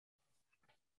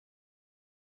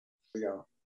we go.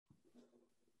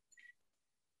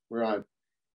 We're on.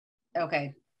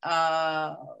 Okay.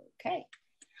 Okay.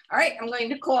 All right. I'm going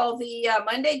to call the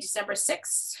Monday, December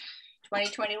 6th,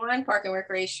 2021 Park and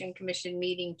Recreation Commission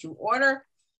meeting to order.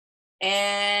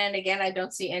 And again, I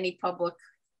don't see any public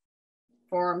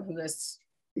forum for this.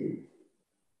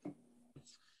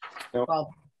 Nope.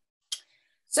 Well,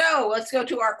 so let's go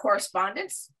to our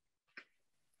correspondence.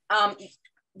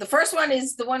 The first one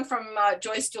is the one from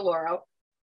Joyce DeLauro.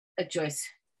 Joyce.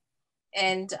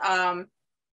 And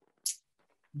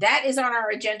that is on our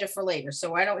agenda for later.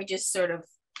 So why don't we just sort of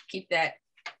keep that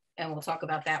and we'll talk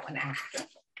about that one after.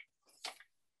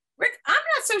 Rick, I'm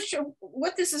not so sure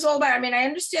what this is all about. I mean, I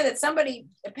understand that somebody,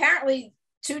 apparently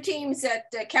 2 teams at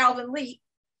Calvin Lee,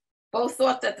 both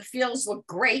thought that the fields look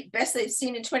great, best they've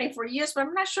seen in 24 years, but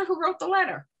I'm not sure who wrote the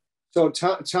letter. So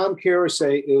Tom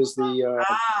Karasay is the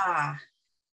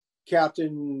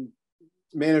captain,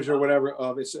 manager, whatever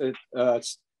of it's.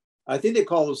 I think they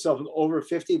call themselves an over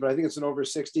 50, but I think it's an over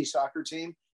 60 soccer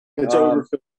team. It's over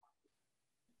 50.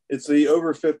 It's the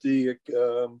over 50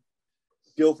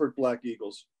 Guilford Black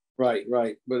Eagles. Right.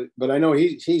 But I know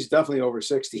he's definitely over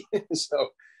 60. So,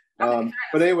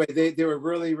 but anyway, they were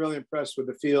really, really impressed with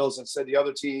the fields and said the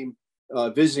other team,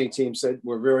 visiting team, said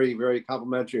we're very, very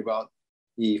complimentary about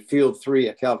the field 3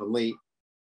 at Calvin Lee.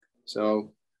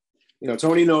 So,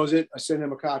 Tony knows it. I sent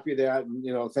him a copy of that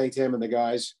and, thanked him and the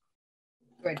guys.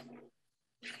 Good.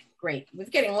 Great. We're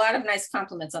getting a lot of nice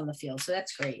compliments on the field, so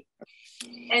that's great.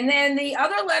 And then the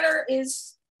other letter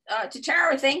is to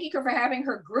Tara, thanking her for having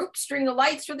her group string the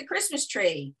lights for the Christmas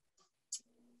tree.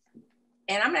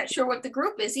 And I'm not sure what the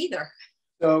group is either.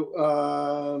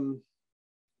 So,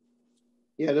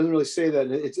 yeah, it doesn't really say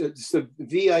that. It's the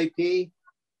VIP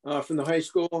from the high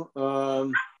school.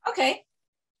 Okay.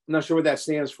 I'm not sure what that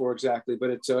stands for exactly, but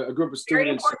it's a group of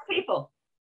students. Very important people.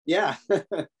 Yeah.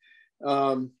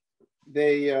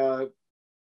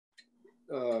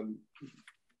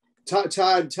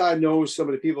 Todd knows some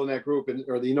of the people in that group,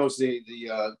 or he knows the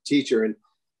teacher, and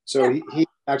so he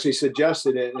actually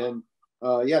suggested it, and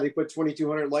they put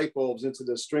 2,200 light bulbs into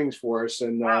the strings for us,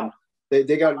 and wow.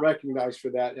 They got recognized for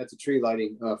that at the tree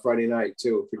lighting Friday night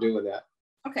too for doing that.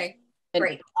 Okay, and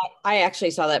great. I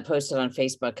actually saw that posted on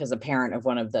Facebook because a parent of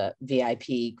one of the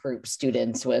VIP group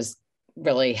students was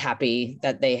really happy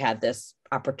that they had this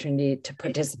opportunity to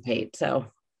participate.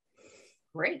 So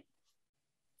great.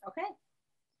 Okay.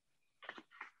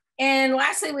 And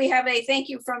lastly, we have a thank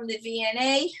you from the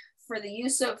VNA for the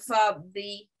use of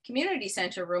the community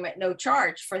center room at no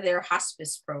charge for their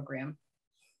hospice program.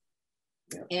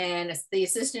 Yeah. And the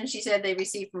assistance, she said, they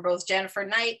received from both Jennifer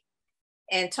Knight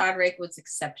and Todd Rake was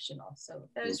exceptional. So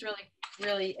that is really,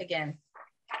 really, again,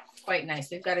 quite nice.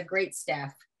 We've got a great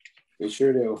staff. We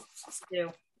sure do.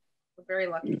 We're very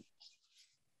lucky.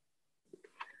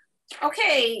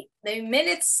 Okay, the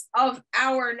minutes of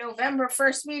our November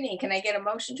 1st meeting. Can I get a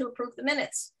motion to approve the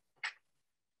minutes?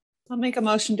 I'll make a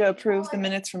motion to approve the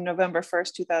minutes from November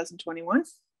 1st, 2021.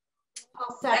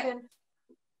 I'll second.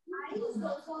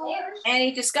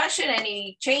 Any discussion,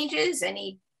 any changes,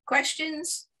 any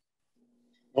questions?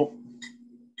 Nope.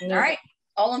 All right,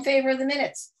 all in favor of the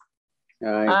minutes?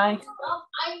 Aye.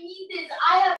 I need this.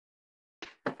 I have.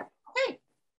 Okay.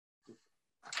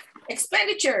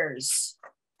 Expenditures.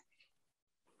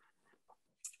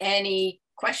 Any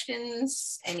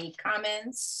questions, any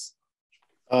comments?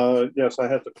 Yes, I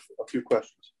had a few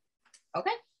questions.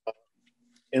 Okay.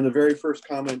 In the very first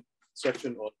comment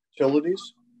section on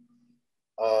utilities,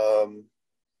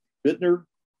 Bittner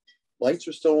lights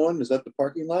are still on. Is that the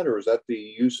parking lot or is that the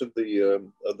use of the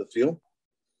field?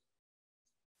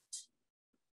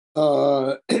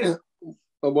 Well,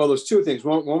 there's two things.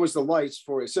 One was the lights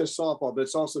for, it says softball, but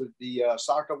it's also the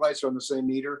soccer lights are on the same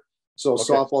meter. So okay.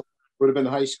 Softball would have been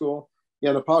high school.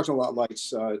 Yeah, the parking lot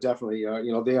lights definitely.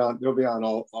 They'll be on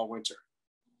all winter.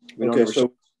 Okay,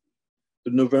 so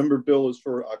the November bill is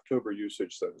for October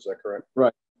usage, then is that correct?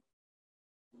 Right.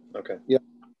 Okay. Yeah.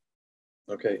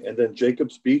 Okay, and then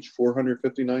Jacobs Beach,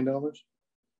 $459.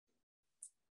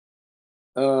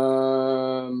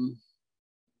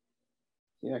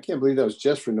 Yeah, I can't believe that was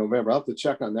just for November. I'll have to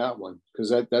check on that one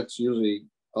because that's usually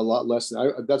a lot less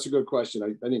than. That's a good question.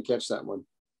 I didn't catch that one.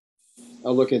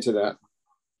 I'll look into that.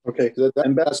 Okay.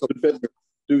 And back to Bittner.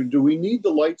 Do we need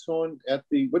the lights on at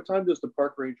what time does the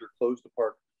park ranger close the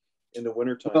park in the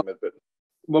wintertime at Bittner?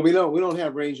 Well, we don't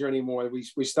have ranger anymore.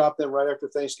 We stopped them right after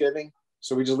Thanksgiving.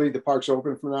 So we just leave the parks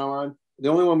open from now on. The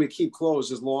only one we keep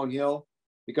closed is Long Hill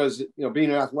because,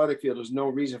 being an athletic field, there's no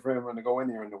reason for anyone to go in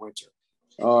there in the winter.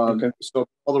 Okay. So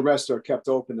all the rest are kept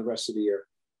open the rest of the year.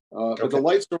 But the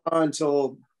lights are on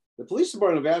until the police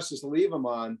department have asked us to leave them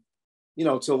on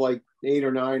till like 8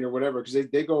 or 9 or whatever, because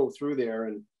they go through there,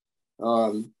 and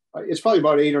it's probably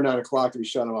about 8 or 9 o'clock to be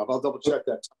shut them off. I'll double check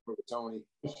that time with Tony.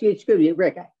 Excuse me,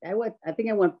 Rick. I went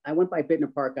by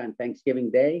Bittner Park on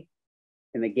Thanksgiving Day,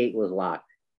 and the gate was locked.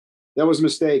 That was a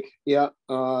mistake. Yeah.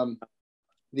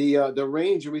 The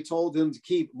ranger, we told him to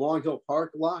keep Long Hill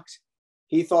Park locked.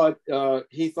 He thought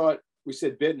we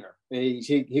said Bittner, and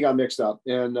he got mixed up.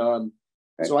 And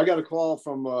so I got a call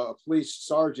from a police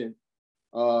sergeant.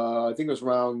 I think it was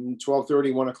around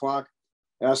 12:30, 1 o'clock,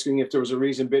 asking if there was a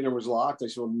reason Bittner was locked. I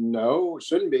said, well, no, it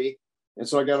shouldn't be. And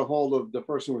so I got a hold of the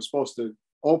person who was supposed to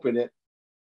open it,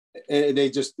 and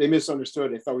they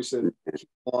misunderstood. They thought we said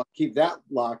keep that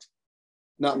locked,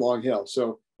 not Long Hill.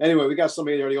 So anyway, we got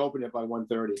somebody that already opened it by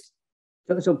 1:30.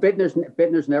 So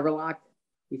Bittner's never locked,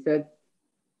 he said?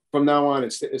 From now on,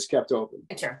 it's kept open.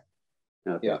 Sure.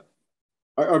 Okay. Yeah.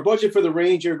 Our budget for the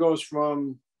Ranger goes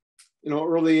from,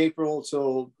 early April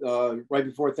till right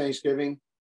before Thanksgiving.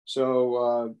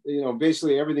 So,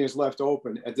 basically everything is left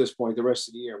open at this point the rest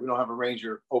of the year. We don't have a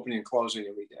Ranger opening and closing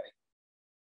every day.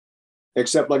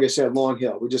 Except, like I said, Long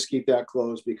Hill. We just keep that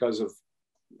closed because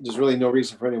there's really no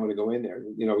reason for anyone to go in there.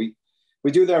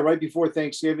 We do that right before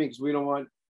Thanksgiving because we don't want,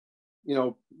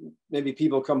 maybe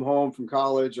people come home from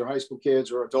college or high school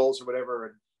kids or adults or whatever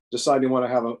and decide they want to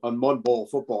have a mud bowl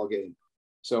football game.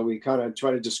 So we kind of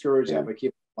try to discourage that by keeping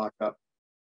it locked up.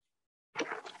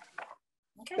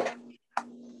 Okay.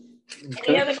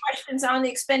 Any other questions on the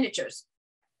expenditures?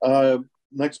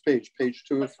 Next page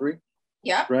 2 of 3.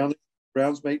 Yeah.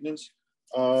 Grounds maintenance.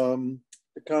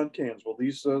 The con cans, will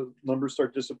these numbers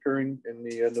start disappearing in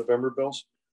the November bills?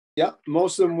 Yeah,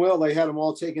 most of them will. They had them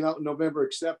all taken out in November,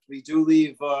 except we do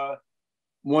leave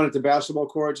one at the basketball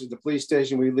courts at the police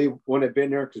station. We leave one at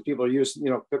Bittner because people are using,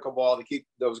 pickleball to keep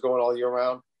those going all year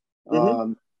round.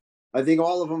 Mm-hmm. I think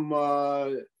all of them,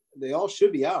 they all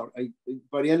should be out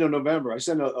by the end of November. I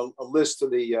sent a list to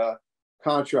the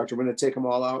contractor. We're going to take them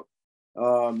all out.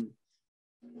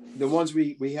 The ones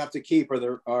we have to keep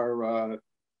are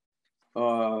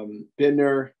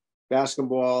Bittner,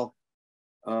 basketball.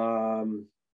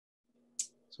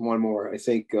 One more, I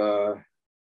think. The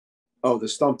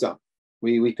stump dump.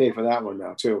 We pay for that one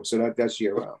now too, so that's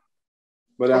year round.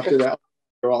 But after that,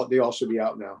 they all should be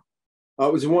out now.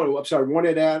 It was one. I'm sorry, one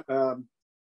at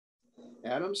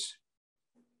Adams.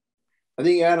 I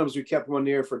think Adams, we kept one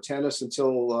there for tennis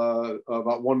until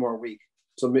about one more week,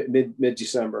 so mid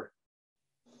December.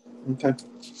 Okay,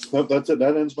 no, that's it.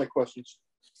 That ends my questions.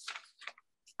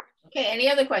 Okay, any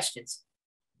other questions?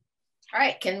 All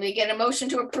right, can we get a motion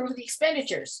to approve the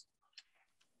expenditures?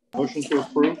 Motion to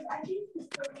approve.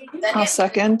 I'll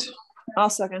second.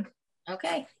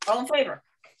 Okay, all in favor?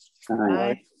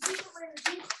 Aye.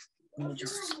 All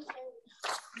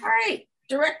right,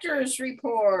 director's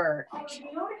report.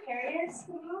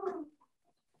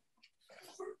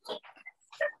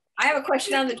 I have a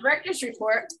question on the director's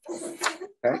report.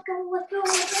 Okay.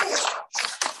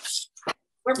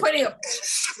 We're putting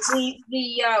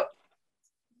the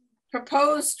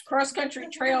proposed cross-country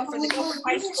trail for the Guilford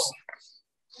High School.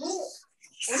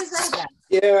 What is that about?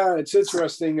 Yeah, it's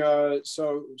interesting.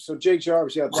 So Jake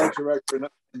Jarvis, the athletic director,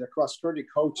 and the cross-country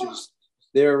coaches,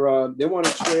 they want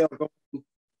a trail going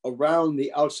around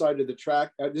the outside of the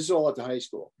track. This is all at the high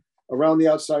school. Around the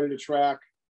outside of the track,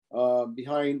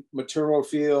 behind Maturo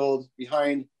Field,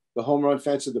 behind the home run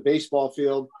fence of the baseball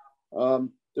field.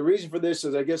 The reason for this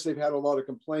is I guess they've had a lot of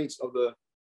complaints of the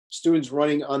students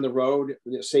running on the road,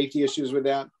 safety issues with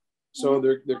that. So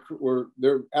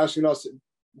they're asking us,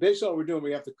 basically all we're doing,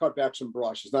 we have to cut back some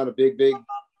brush. It's not a big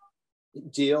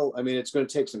deal. I mean, it's going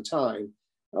to take some time.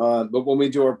 But when we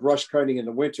do our brush cutting in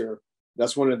the winter,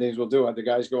 that's one of the things we'll do. Have the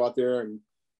guys go out there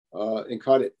and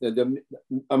cut it.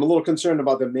 I'm a little concerned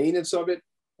about the maintenance of it.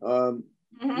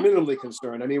 Minimally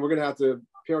concerned. I mean, we're going to have to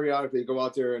periodically go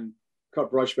out there and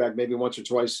cut brush back maybe once or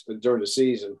twice during the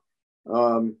season.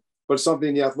 But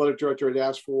something the athletic director had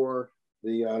asked for,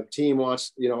 the team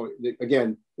wants,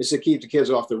 again, is to keep the kids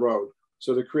off the road.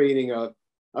 So they're creating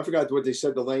I forgot what they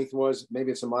said the length was,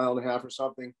 maybe it's 1.5 miles or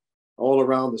something, all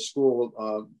around the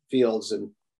school fields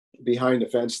and behind the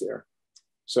fence there.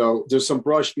 So there's some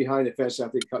brush behind the fence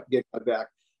that they get cut back.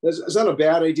 It's not a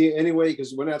bad idea anyway,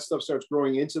 because when that stuff starts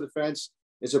growing into the fence,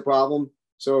 it's a problem.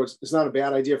 So it's not a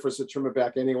bad idea for us to trim it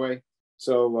back anyway.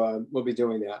 So we'll be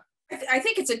doing that. I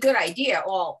think it's a good idea,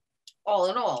 all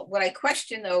in all. What I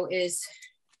question though is,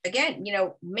 again,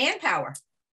 manpower.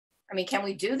 I mean, can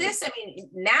we do this? I mean,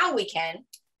 now we can,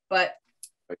 but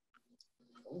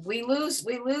we lose,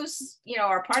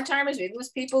 our part-timers, we lose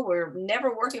people. We're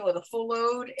never working with a full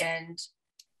load, and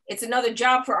it's another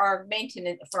job for our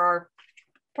maintenance, for our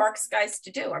parks guys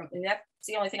to do. I mean, that's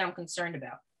the only thing I'm concerned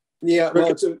about. Yeah,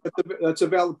 well, that's a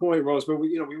valid point, Rose. But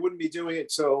we wouldn't be doing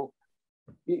it till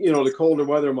the colder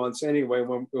weather months anyway.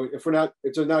 If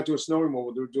they're not doing snow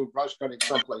removal, we'll do brush cutting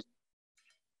someplace.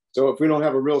 So if we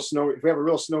have a real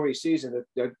snowy season,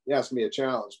 that's gonna be a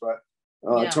challenge. But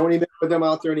Tony met with them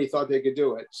out there, and he thought they could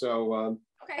do it. So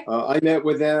okay. I met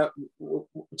with them.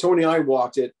 Tony and I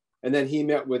walked it, and then he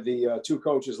met with the two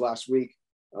coaches last week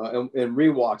and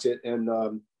re-walked it, and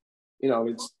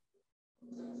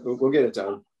we'll get it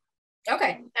done.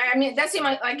 Okay. I mean, that seemed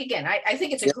like again, I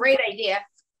think it's a great idea.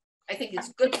 I think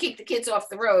it's good to keep the kids off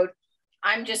the road.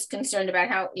 I'm just concerned about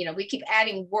how, we keep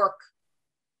adding work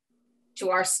to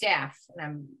our staff, and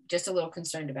I'm just a little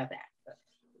concerned about that.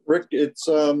 Rick, it's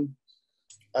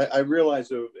I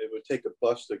realize it would take a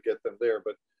bus to get them there,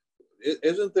 but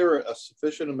isn't there a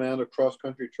sufficient amount of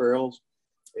cross-country trails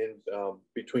in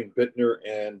between Bittner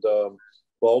and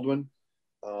Baldwin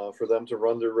for them to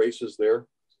run their races there?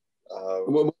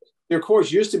 Well, their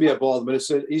course used to be at Baldwin, but it's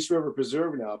at East River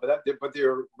Preserve now. But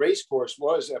their race course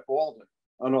was at Baldwin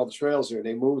on all the trails there.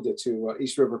 They moved it to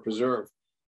East River Preserve.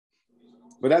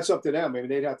 But that's up to them. I mean,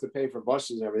 they'd have to pay for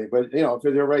buses and everything. But if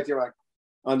they're right there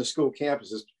on the school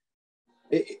campuses,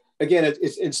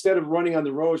 it's instead of running on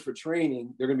the roads for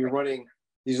training, they're going to be running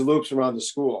these loops around the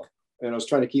school. And I was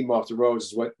trying to keep them off the roads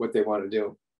is what they want to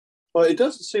do. Well, it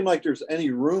doesn't seem like there's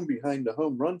any room behind the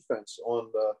home run fence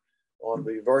on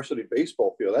the varsity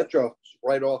baseball field. That drops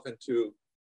right off into,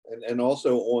 and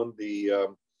also on the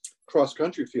cross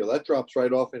country field, that drops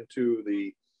right off into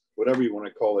the, whatever you want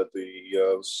to call it,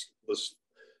 the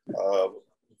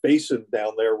basin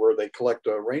down there where they collect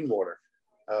rainwater.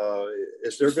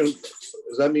 Does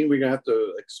that mean we're gonna have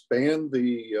to expand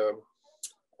the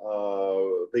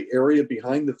area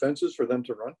behind the fences for them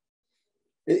to run?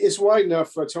 It's wide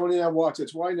enough. Tony and I walked.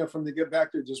 It's wide enough for them to get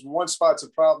back there. Just one spot's a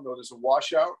problem though. There's a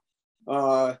washout.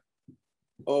 And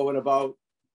about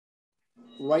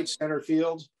right center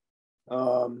field,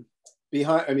 behind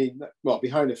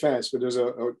the fence, but there's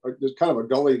there's kind of a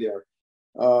gully there.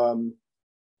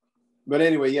 But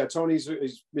anyway, Tony's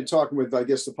been talking with, I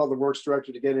guess, the public works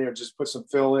director to get in there, just put some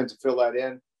fill in to fill that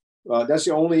in. That's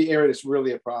the only area that's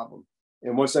really a problem.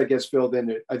 And once that gets filled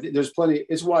in, I think there's plenty.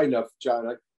 It's wide enough, John.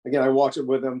 I walked it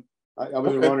with him. I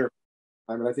was a runner.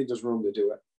 I mean, I think there's room to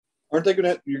do it. Aren't they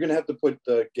you're going to have to put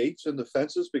gates in the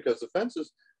fences, because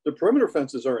the perimeter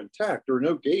fences are intact. There are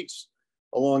no gates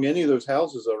along any of those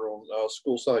houses that are on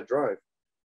Schoolside Drive.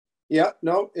 Yeah,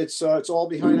 no, it's all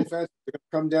behind the fence. They're going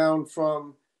to come down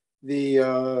from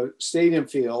the stadium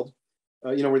field,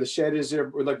 where the shed is there,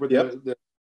 like where the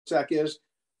sack is,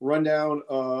 run down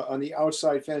on the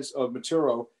outside fence of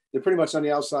Maturo. They're pretty much on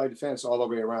the outside fence all the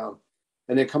way around.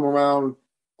 And they come around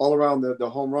all around the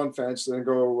home run fence, and then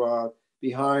go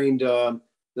behind the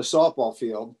softball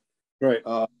field. Right.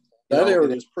 That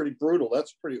area is pretty brutal.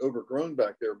 That's pretty overgrown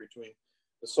back there between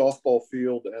the softball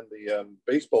field and the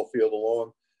baseball field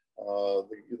along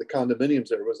the condominiums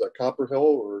there. Was that Copper Hill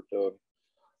or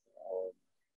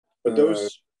but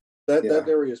that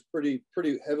area is pretty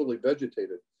heavily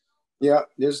vegetated. Yeah,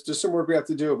 there's just some work we have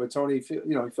to do, but Tony, he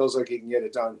feels like he can get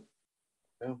it done.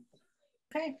 Yeah.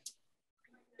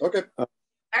 Okay. All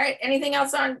right. Anything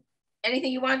else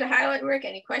anything you wanted to highlight, Rick?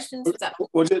 Any questions? What's up?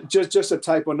 Well, just a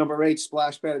typo. Number 8,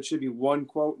 splash pad. It should be one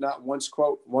quote, not once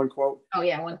quote. One quote. Oh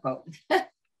yeah, one quote.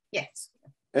 Yes.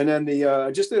 And then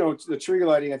the tree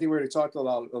lighting. I think we already talked a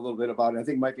little bit about it. I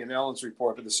think Mike and Ellen's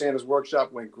report, but the Santa's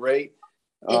workshop went great.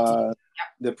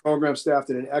 The program staff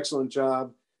did an excellent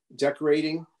job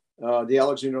decorating the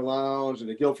Alexander Lounge and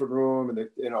the Guilford Room and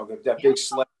that big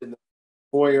sled in the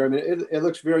foyer. I mean, it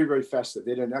looks very, very festive.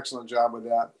 They did an excellent job with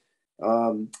that.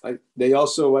 They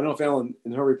also, I don't know if Ellen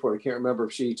in her report, I can't remember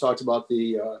if she talked about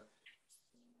the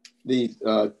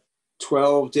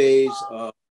 12 days.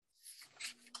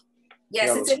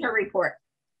 Yes, it's in her report.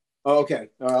 Oh, okay.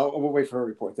 We'll wait for her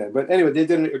report then. But anyway, they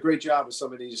did a great job with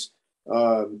some of these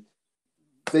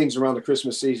things around the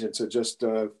Christmas season to just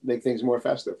make things more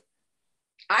festive.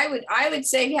 I would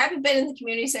say if you haven't been in the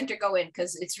community center, go in,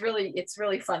 because it's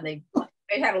really fun. They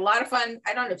had a lot of fun.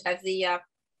 I don't know if have the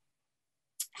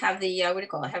what do you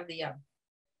call it? Have the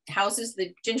houses,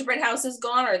 the gingerbread houses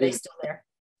gone, or are they still there?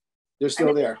 They're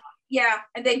still there. Yeah,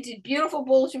 and they did beautiful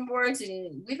bulletin boards,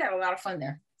 and we've had a lot of fun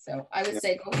there. So I would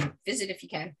say go visit if you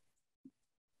can.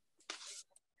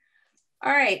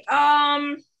 All right.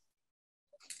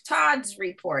 Todd's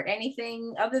report.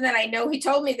 Anything other than, I know he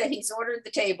told me that he's ordered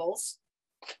the tables.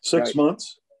 6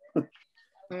 months.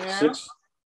 6.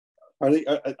 Are they?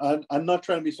 I'm not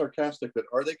trying to be sarcastic, but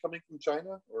are they coming from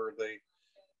China, or are they?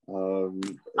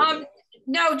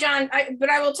 No, John, but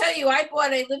I will tell you, I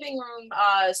bought a living room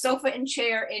sofa and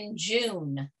chair in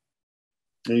June.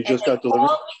 And you just got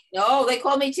delivered? No, they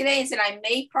called me today and said I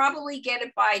may probably get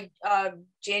it by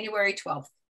January 12th.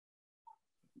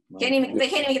 They can't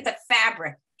even get the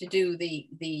fabric to do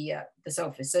the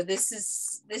sofa. So this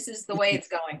is the way it's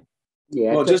going.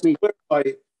 Yeah. Well, just to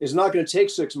clarify, it's not going to take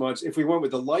 6 months. If we went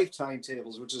with the lifetime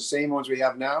tables, which is the same ones we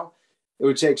have now, it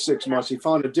would take 6 months. He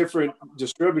found a different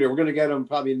distributor. We're going to get them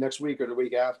probably next week or the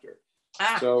week after.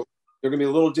 So they're going to be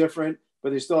a little different,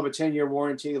 but they still have a 10-year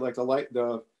warranty like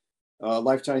the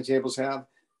lifetime tables have.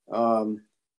 I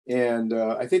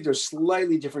think they're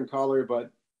slightly different color,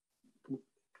 but it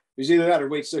was either that or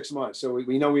wait 6 months. So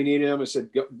we know we needed them. I said,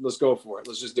 let's go for it.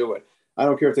 Let's just do it. I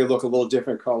don't care if they look a little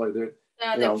different color.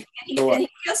 He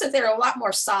feels that they're a lot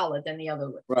more solid than the other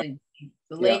ones. Right.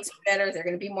 The legs are better. They're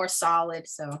going to be more solid.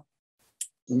 So,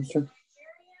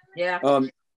 yeah.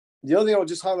 The other thing I'll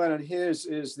just highlight on his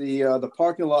is the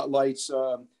parking lot lights.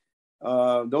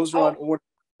 Those are on order.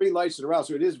 3 lights that are out,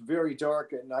 so it is very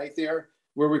dark at night there.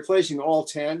 We're replacing all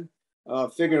 10.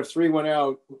 Figuring if 3 went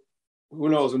out, who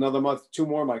knows, another month, 2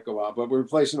 more might go out, but we're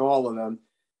replacing all of them.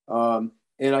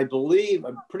 And I'm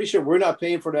pretty sure we're not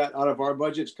paying for that out of our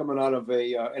budget. It's coming out of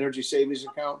a energy savings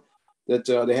account that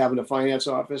they have in the finance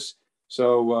office.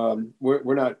 So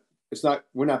we're not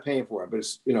paying for it, but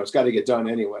it's got to get done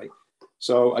anyway.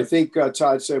 So I think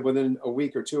Todd said within a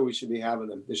week or 2 we should be having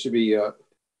them. They should be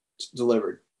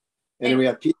delivered. And then we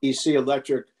have PEC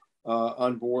Electric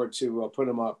on board to put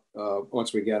them up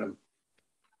once we get them.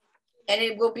 And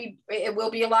it will be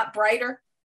a lot brighter.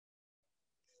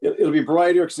 It'll be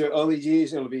brighter because they're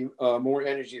LEDs, and it'll be more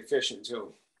energy efficient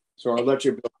too. So our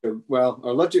electric bill,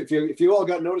 if you all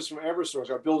got notice from Eversource,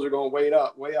 our bills are going way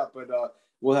up, but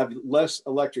we'll have less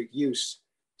electric use.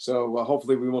 So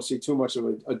hopefully we won't see too much of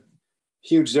a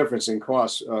huge difference in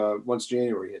costs once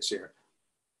January hits here.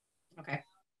 Okay.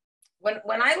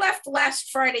 When I left last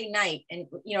Friday night, and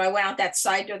I went out that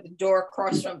side door, the door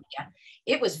across from,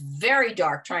 it was very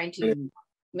dark trying to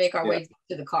make our way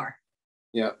to the car.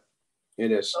 Yeah,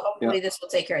 it is. So hopefully this will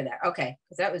take care of that. Okay,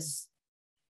 because that was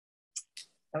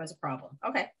a problem.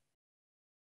 Okay.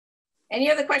 Any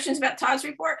other questions about Todd's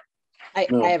report? I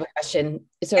have a question.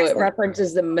 So it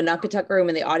references the Monuckatuck room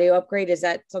and the audio upgrade. Is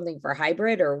that something for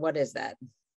hybrid, or what is that?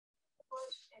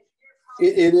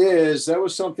 It is. That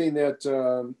was something that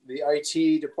the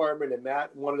IT department and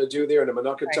Matt wanted to do there in the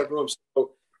Monuckatuck room.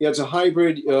 So it's a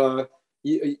hybrid. You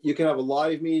can have a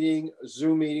live meeting, a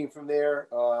Zoom meeting from there.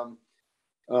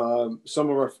 Some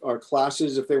of our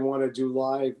classes, if they want to do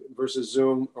live versus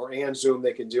Zoom and Zoom,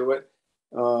 they can do it.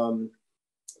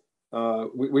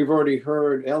 We've already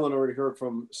heard, Ellen already heard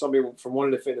from somebody from one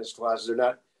of the fitness classes. They're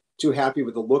not too happy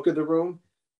with the look of the room.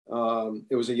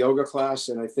 It was a yoga class,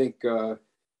 and I think the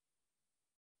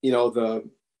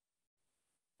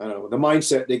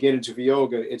mindset they get into for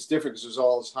yoga, it's different because there's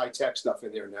all this high tech stuff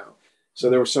in there now.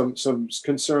 So there were some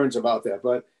concerns about that,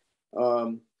 but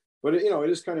it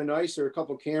is kind of nice. There are a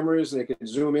couple of cameras, and they can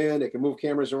zoom in, they can move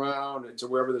cameras around to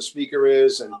wherever the speaker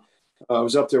is. And I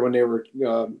was up there when they were,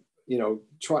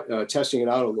 testing it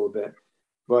out a little bit.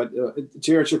 But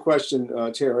to answer your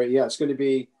question, Terry, it's going to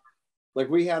be like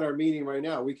we had our meeting right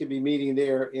now. We could be meeting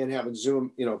there and having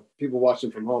Zoom, people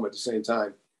watching from home at the same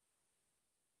time.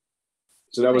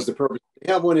 So that was the purpose. We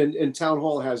have one in Town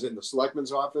Hall, has it in the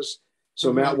Selectman's office.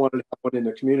 So Matt wanted to have one in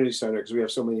the community center because we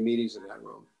have so many meetings in that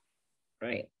room.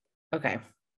 Right. Okay.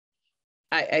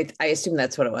 I assume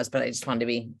that's what it was, but I just wanted to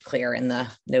be clear in the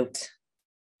notes.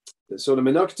 So the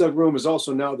Monuckatuck room is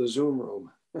also now the Zoom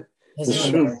room.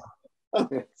 Zoom.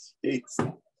 That's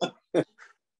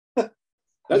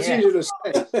easier to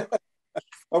say.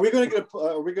 Are we going to get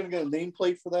a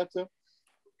nameplate for that too?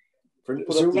 For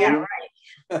Zoom room?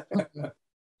 Right.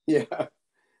 Yeah.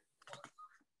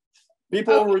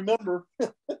 People will remember.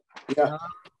 Yeah.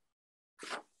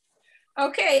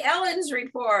 Okay, Ellen's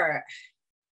report.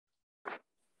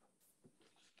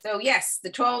 So yes, the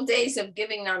 12 days of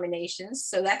giving nominations.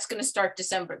 So that's going to start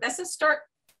December. That's a start.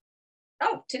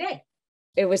 Oh, today.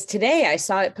 It was today. I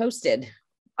saw it posted.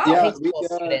 Oh, Yeah,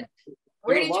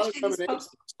 where did you see this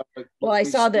posted? Well, I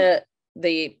saw the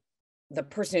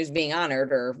person who's being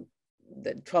honored, or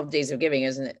the 12 days of giving,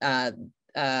 isn't it?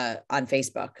 On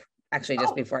Facebook, actually,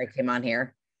 just before I came on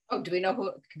here. Oh, do we know who?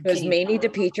 It was Mamie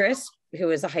DePetris,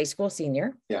 who is a high school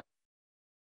senior. Yeah.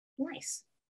 Nice.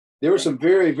 There were some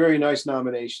very, very nice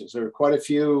nominations. There were quite a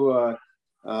few.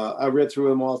 I read through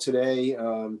them all today.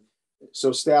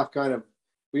 So staff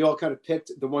we all kind of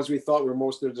picked the ones we thought were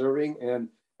most deserving. And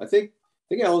I think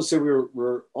Ellen said we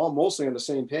were all mostly on the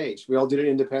same page. We all did it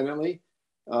independently.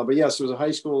 But yes, it was a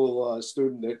high school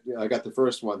student that I got the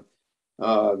first one.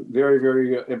 Very,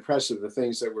 very impressive, the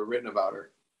things that were written about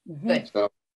her. Good. So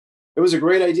it was a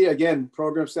great idea. Again,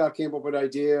 program staff came up with an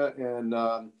idea, and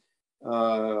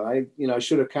I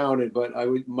should have counted, but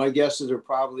my guesses are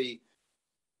probably,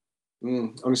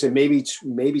 I'm gonna say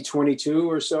maybe 22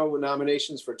 or so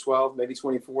nominations for 12, maybe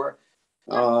 24.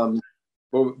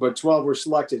 But 12 were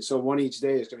selected, so one each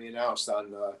day is going to be announced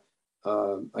on,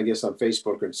 I guess, on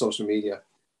Facebook and social media.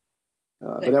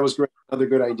 But that was great. Another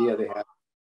good idea they had.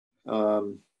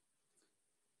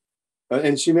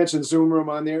 And she mentioned Zoom room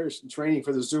on there, training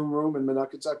for the Zoom room and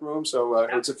Minnetonka room. So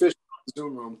it's official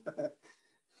Zoom room.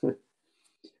 The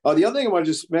other thing I want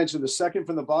to just mention, the second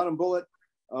from the bottom bullet.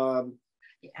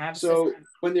 So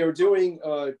when they were doing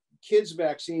kids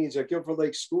vaccines at Guilford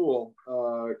Lake School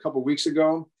a couple of weeks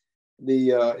ago,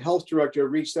 the health director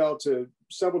reached out to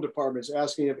several departments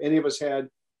asking if any of us had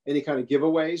any kind of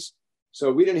giveaways.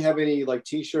 So we didn't have any like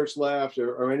t-shirts left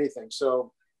or anything.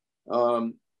 So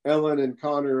Ellen and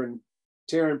Connor and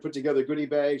Taryn put together goodie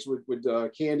bags with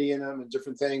candy in them and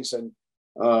different things. And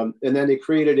then they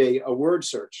created a word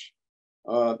search.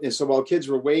 And so while kids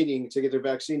were waiting to get their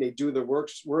vaccine, they do the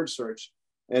word search.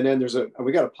 And then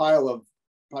we got a pile of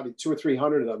probably 200 or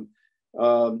 300 of them.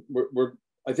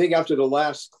 I think after the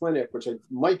last clinic, which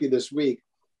might be this week,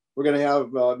 we're going to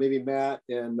have maybe Matt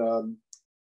and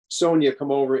Sonia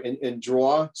come over and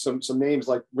draw some names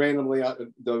like randomly out of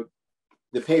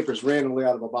the papers randomly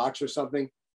out of a box or something.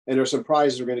 And there's some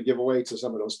prizes we're going to give away to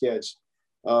some of those kids.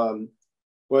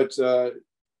 But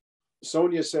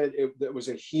Sonia said it was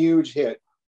a huge hit.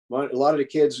 A lot of the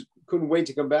kids couldn't wait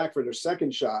to come back for their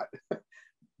second shot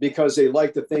because they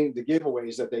liked the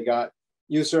giveaways that they got.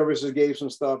 Youth Services gave some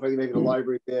stuff. I think maybe the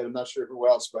library did. I'm not sure who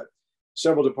else, but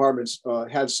several departments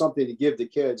had something to give the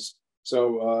kids.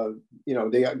 So,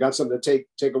 they got something to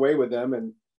take away with them.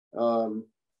 And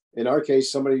in our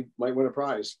case, somebody might win a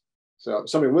prize. So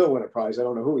somebody will win a prize. I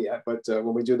don't know who yet, but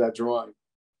when we do that drawing.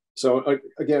 So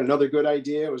again, another good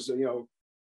idea. It was,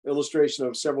 illustration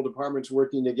of several departments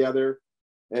working together.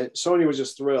 And Sonia was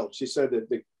just thrilled. She said that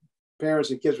the parents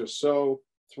and kids were so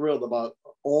thrilled about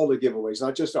all the giveaways,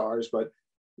 not just ours, but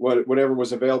whatever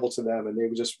was available to them. And they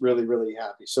were just really, really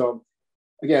happy. So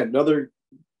again, another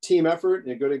team effort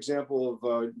and a good example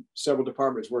of several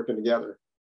departments working together.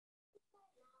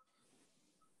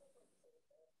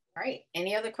 All right.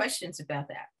 Any other questions about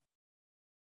that?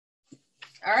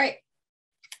 All right.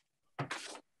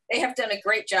 They have done a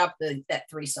great job, that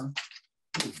threesome.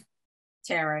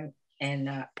 Taryn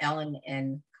and Ellen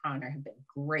and Connor have been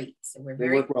great. So we're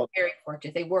very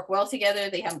fortunate. They work well together.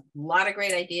 They have a lot of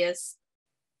great ideas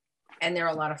and they're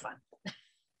a lot of fun.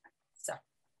 So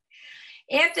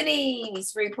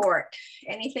Anthony's report,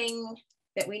 anything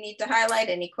that we need to highlight?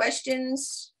 Any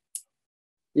questions?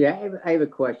 Yeah, I have a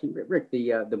question. Rick,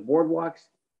 the boardwalks,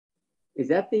 is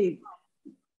that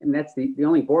and that's the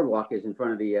only boardwalk is in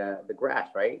front of the grass,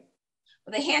 right?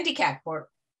 Well, the handicap board.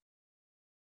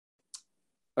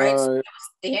 Right, so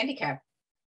the handicap.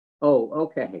 Oh,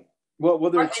 okay.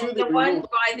 Well, there are two. The one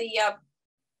by the,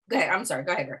 go ahead, I'm sorry,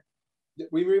 go ahead, Rick.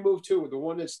 We removed two. The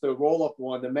one that's the roll-up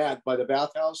one, the mat by the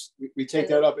bathhouse, we take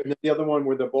that up, and then the other one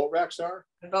where the boat racks are.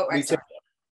 The boat racks are.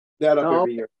 That up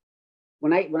every year.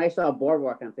 When I saw a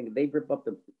boardwalk, I'm thinking they rip up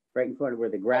right in front of where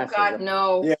the grass is. Oh God,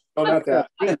 no. Yeah, no, not that.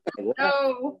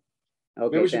 No.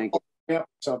 Okay, thank you.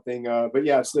 Something, but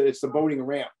yeah, it's the boating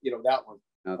ramp. That one.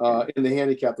 Okay. In the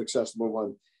handicapped accessible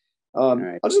one.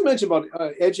 Right. I'll just mention about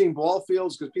edging ball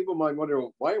fields because people might wonder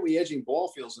why are we edging ball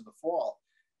fields in the fall.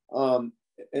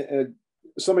 And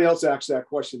somebody else asked that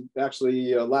question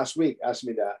actually last week. Asked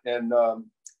me that, and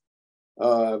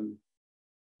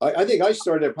I think I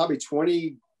started probably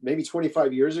 20. Maybe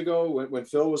 25 years ago when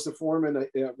Phil was the foreman,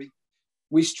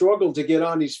 we struggled to get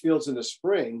on these fields in the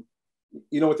spring.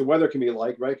 You know what the weather can be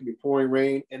like, right? It can be pouring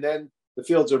rain. And then the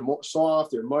fields are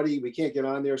soft, they're muddy. We can't get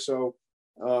on there. So,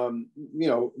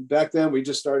 back then we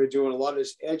just started doing a lot of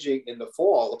this edging in the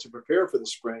fall to prepare for the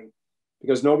spring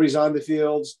because nobody's on the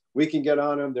fields. We can get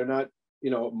on them. They're not,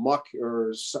 muck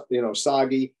or,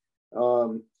 soggy.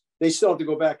 They still have to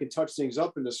go back and touch things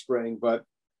up in the spring, but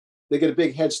they get a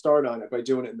big head start on it by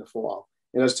doing it in the fall.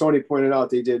 And as Tony pointed out,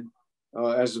 they did,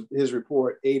 as his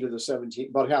report, 8 of the 17,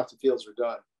 about half the fields are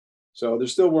done. So they're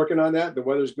still working on that. The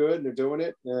weather's good and they're doing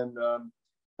it. And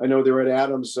I know they were at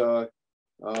Adams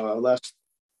last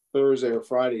Thursday or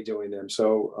Friday doing them.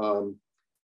 So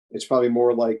it's probably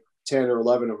more like 10 or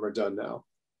 11 of them are done now.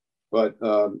 But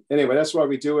anyway, that's why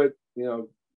we do it.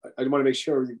 I want to make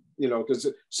sure, because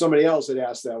somebody else had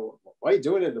asked that, why are you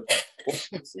doing it in the fall?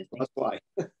 That's why.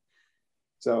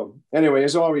 So anyway,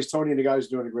 as always, Tony and the guys are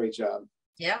doing a great job.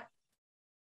 Yeah.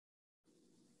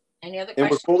 Any other And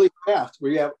questions? we're fully staffed.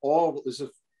 We have all this is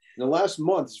in the last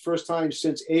month. It's the first time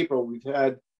since April we've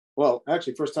had. Well,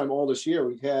 actually, first time all this year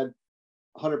we've had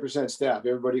 100% staff.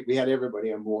 We had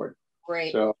everybody on board.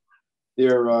 Great. So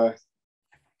they're.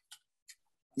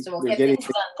 So we'll they're get getting.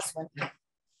 things done this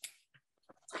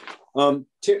one.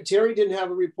 Terry didn't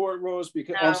have a report, Rose,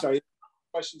 because I'm sorry.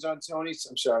 Questions on Tony's?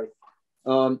 I'm sorry.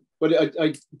 But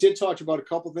I did talk about a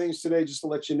couple things today, just to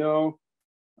let you know.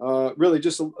 Really,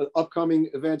 just upcoming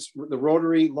events. The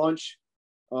Rotary lunch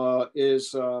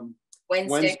is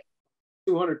Wednesday.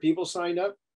 200 people signed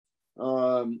up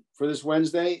for this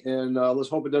Wednesday, and let's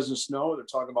hope it doesn't snow. They're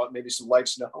talking about maybe some light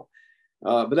snow,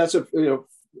 but that's the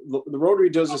Rotary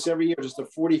does this every year. Just the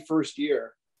 41st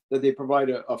year that they provide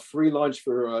a free lunch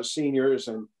for seniors,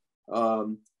 and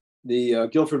the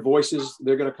Guilford Voices,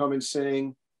 they're going to come and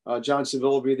sing. John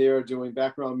Seville will be there doing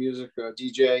background music,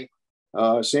 DJ.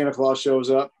 Santa Claus shows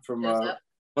up from one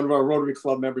of our Rotary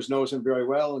Club members knows him very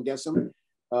well and gets him.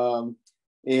 Al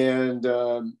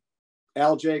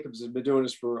Jacobs has been doing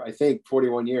this for, I think,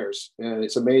 41 years. And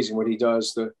it's amazing what he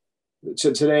does.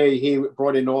 So today he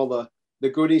brought in all the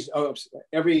goodies.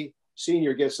 Every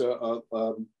senior gets a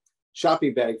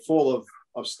shopping bag full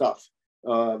of stuff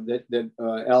that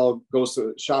Al goes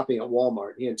to shopping at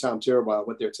Walmart. He and Tom Tirabil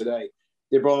went there today.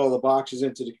 They brought all the boxes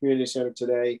into the community center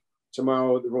today.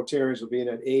 Tomorrow, the Rotarians will be in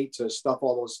at 8 to stuff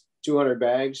all those 200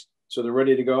 bags. So they're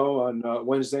ready to go on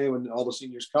Wednesday when all the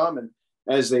seniors come. And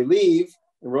as they leave,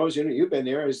 and Rose, you've been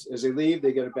there, as they leave,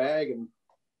 they get a bag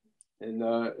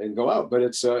and go out. But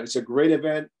it's a great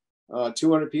event.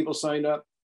 200 people signed up.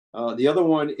 The other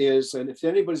one is, and if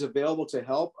anybody's available to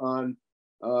help on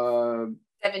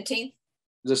 17th.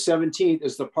 The 17th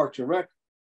is the Parks and Rec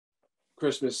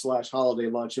Christmas/holiday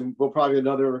lunch, and we'll probably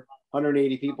another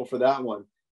 180 people for that one.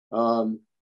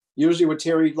 Usually what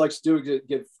Terry likes to do is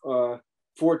get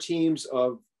 4 teams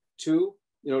of 2,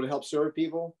 to help serve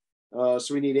people.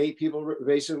 So we need 8 people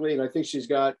basically. And I think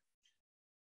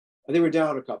we're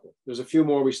down a couple. There's a few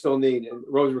more we still need. And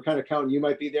Rose, we're kind of counting. You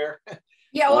might be there.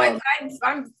 Yeah, well,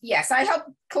 yes, I help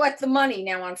collect the money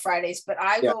now on Fridays, but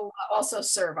I will also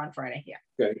serve on Friday. Yeah.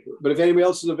 Okay. But if anybody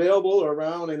else is available or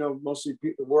around, I know mostly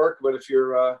people work, but if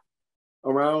you're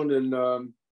around, and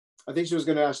I think she was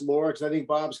going to ask Laura, because I think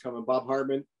Bob's coming, Bob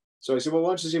Hartman. So I said, well, why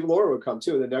don't you see if Laura would come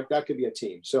too? Then that could be a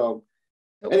team. So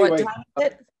anyway, what time is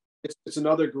it? It's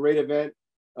another great event.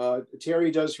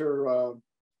 Terry does her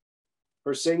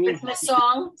singing. Christmas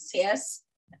songs, yes.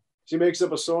 She makes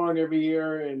up a song every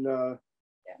year, and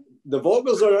the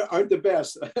vocals aren't the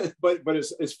best, but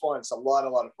it's fun. It's a lot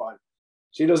of fun.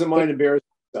 She doesn't mind embarrassing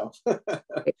herself.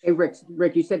 Hey,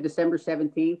 Rick, you said December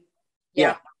 17th?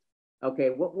 Yeah. Okay,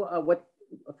 what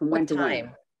from when to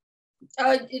time?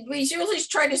 When? We usually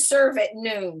try to serve at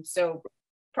noon, so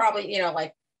probably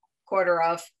like quarter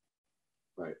of.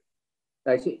 Right.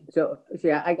 So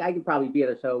I could probably be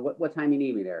there. So what time you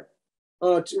need me there?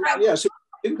 So you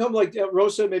can come like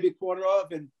Rose said, maybe quarter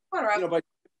of, and by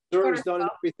service done and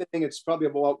everything, it's probably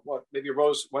about maybe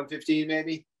Rose 1:15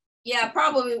 maybe. Yeah,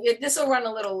 probably. This will run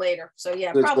a little later, so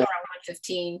yeah, probably around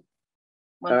 1:15.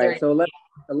 All right, so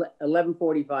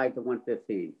 11:45 to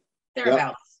 1:15.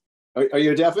 Thereabouts. Are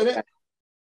you definite?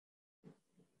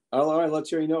 All right, let's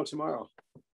hear you know tomorrow.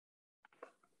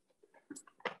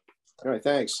 All right,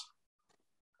 thanks.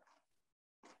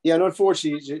 Yeah, and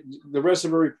unfortunately, the rest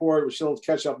of her report, she'll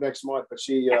catch up next month. But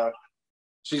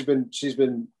she's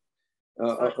been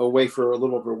away for a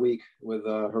little over a week with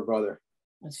her brother.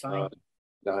 That's fine.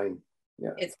 Dying.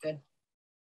 Yeah, it's good.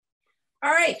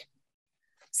 All right,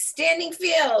 standing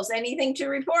fields. Anything to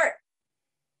report?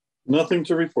 Nothing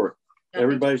to report.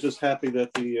 Everybody's just happy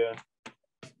that the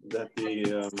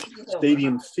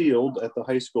stadium field at the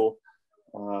high school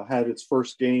had its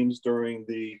first games during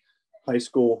the high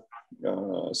school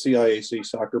CIAC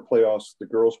soccer playoffs. The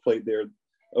girls played there,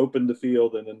 opened the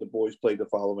field, and then the boys played the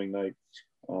following night.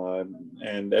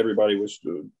 And everybody was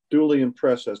duly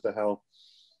impressed as to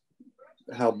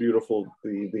how beautiful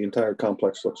the entire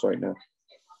complex looks right now.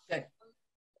 Good.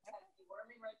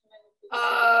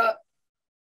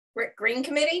 Green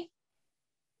Committee?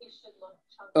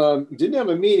 Didn't have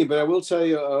a meeting, but I will tell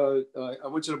you, I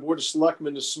went to the Board of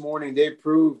Selectmen this morning. They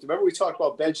approved, remember we talked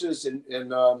about benches a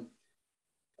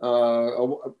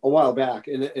while back,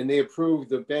 and they approved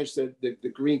the bench that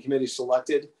the Green Committee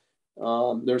selected.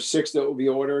 There's 6 that will be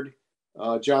ordered.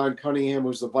 John Cunningham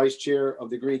was the vice chair of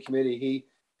the Green Committee.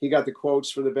 He got the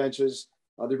quotes for the benches.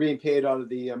 They're being paid out of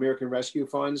the American Rescue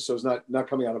Funds, so it's not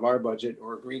coming out of our budget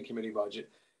or a Green Committee budget.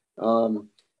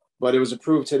 But it was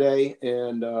approved today,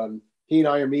 and he and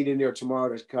I are meeting there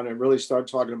tomorrow to kind of really start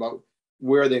talking about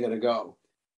where they're going to go.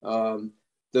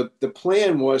 The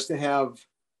plan was to have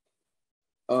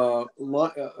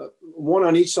one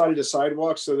on each side of the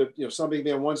sidewalk, so that somebody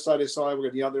be on one side of the sidewalk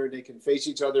or the other, and they can face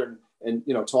each other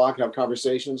and talk, have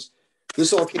conversations.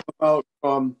 This all came about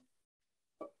from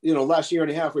last year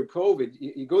and a half with COVID.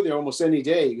 You go there almost any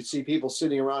day, you can see people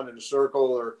sitting around in a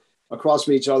circle or across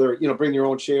from each other. Bring your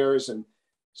own chairs, and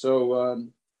so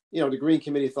the Green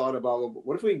Committee thought about, well,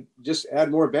 what if we just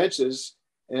add more benches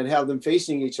and have them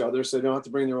facing each other so they don't have to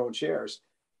bring their own chairs.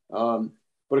 But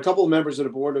a couple of members of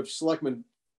the Board of Selectmen,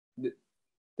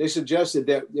 they suggested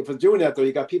that if we're doing that, though,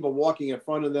 you got people walking in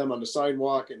front of them on the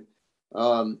sidewalk, and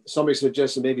somebody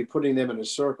suggested maybe putting them in a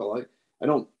circle. I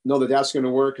don't know that that's going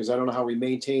to work because I don't know how we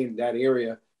maintain that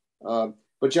area.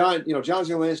 But John, John's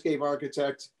a landscape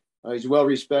architect. He's well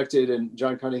respected, and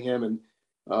John Cunningham, and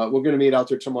we're going to meet out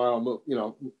there tomorrow. And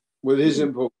we'll, with his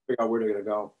input, we'll figure out where they're going to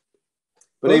go.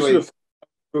 But anyway,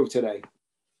 approved today.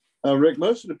 Rick,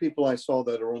 most of the people I saw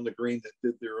that are on the green that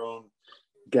did their own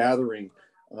gathering,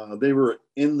 they were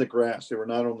in the grass. They were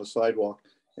not on the sidewalk,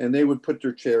 and they would put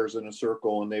their chairs in a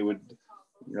circle, and they would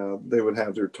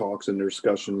have their talks and their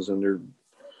discussions and their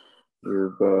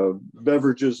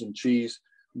beverages and cheese.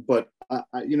 But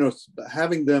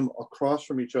having them across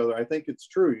from each other, I think it's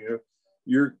true.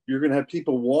 You're going to have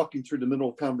people walking through the middle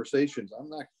of conversations. I'm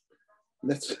not.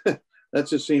 That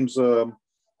just seems doesn't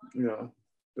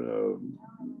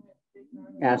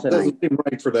seem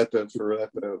right for that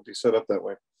to be set up that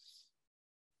way.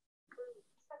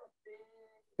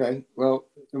 Okay, well,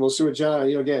 and we'll see what John.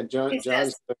 John's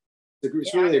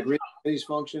it's really a great committee's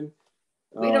function.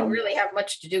 We don't really have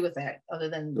much to do with that, other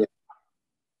than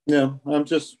I'm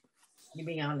just you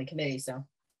being on the committee. So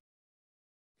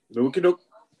okey-doke.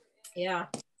 Yeah.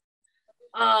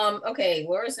 Okay,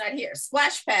 Laura's not here.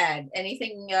 Splash pad.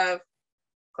 Anything,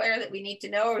 Claire, that we need to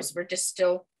know, or is we're just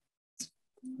still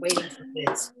waiting for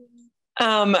bids?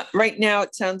 Right now,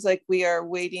 it sounds like we are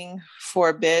waiting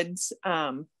for bids.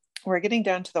 We're getting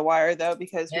down to the wire, though,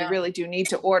 because we really do need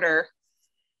to order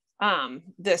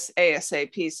this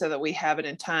ASAP so that we have it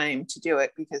in time to do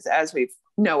it, because as we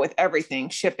know with everything,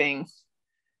 shipping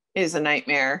is a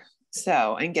nightmare.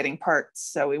 So, and getting parts.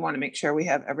 So we want to make sure we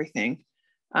have everything.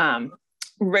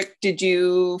 Rick, did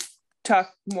you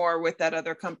talk more with that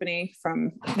other company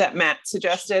that Matt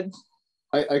suggested?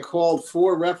 I called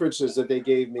 4 references that they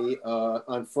gave me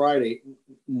on Friday.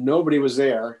 Nobody was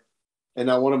there, and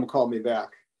not one of them called me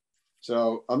back.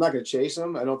 So I'm not going to chase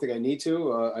them. I don't think I need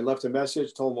to. I left a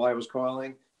message, told them why I was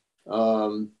calling,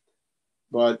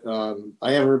 but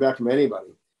I haven't heard back from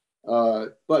anybody.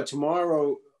 But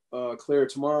tomorrow, Claire,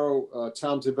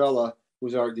 Tom Tabella,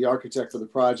 who's the architect for the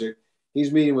project,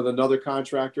 he's meeting with another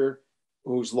contractor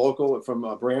who's local from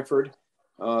Brantford.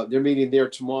 They're meeting there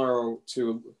tomorrow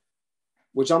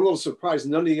which I'm a little surprised.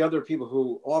 None of the other people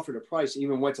who offered a price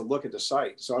even went to look at the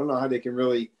site. So I don't know how they can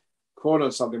really quote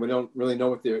on something. We don't really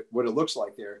know what it looks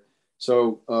like there.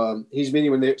 So he's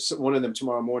meeting with one of them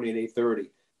tomorrow morning at 8:30,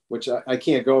 which I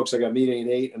can't go because I got a meeting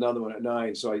at 8, another one at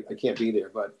 9. So I can't be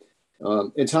there, but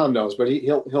and Tom knows, but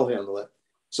he'll handle it.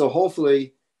 So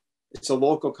hopefully it's a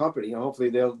local company. Hopefully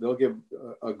they'll give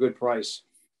a good price.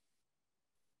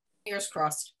 Fingers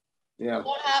crossed. Yeah.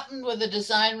 What happened with the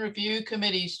design review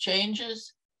committee's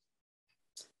changes?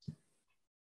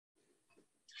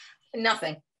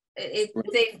 Nothing.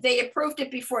 They approved it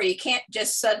before. You can't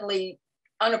just suddenly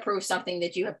unapprove something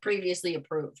that you have previously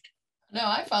approved. No,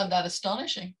 I found that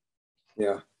astonishing.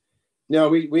 Yeah. No,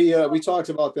 we talked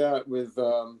about that with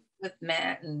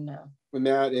Matt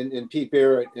and Pete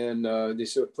Barrett, and they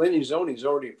said planning and zoning has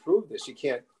already approved this. You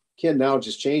can't now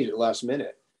just change it last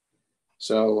minute.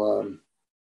 So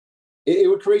it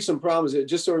would create some problems.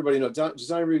 Just so everybody knows,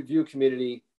 design review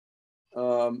committee,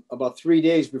 about 3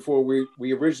 days before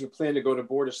we originally planned to go to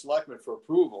Board of Selectmen for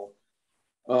approval,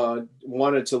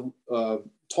 wanted to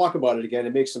talk about it again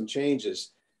and make some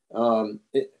changes.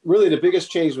 Really, the biggest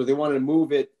change was they wanted to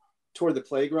move it toward the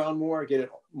playground more, get it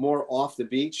more off the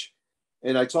beach.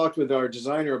 And I talked with our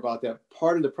designer about that.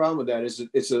 Part of the problem with that is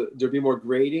there'd be more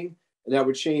grading, and that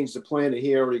would change the plan that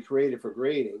he already created for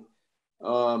grading.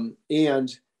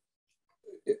 And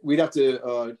we'd have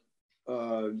to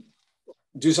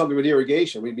do something with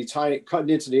irrigation. We'd be cutting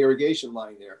into the irrigation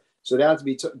line there. So that had to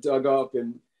be dug up,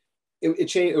 and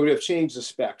it would have changed the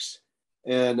specs.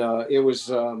 And it was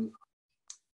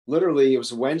literally, it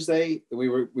was Wednesday. We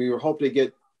were hoping to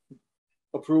get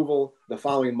approval the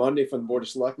following Monday from the Board of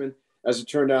Selectmen. As it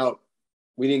turned out,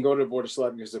 we didn't go to the Board of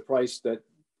Selectmen because the price that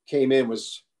came in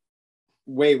was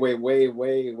way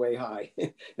high.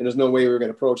 And there's no way we were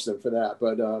going to approach them for that.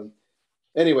 But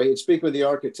anyway, speaking with the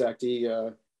architect, he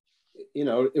you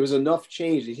know, it was enough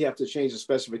change. He'd have to change the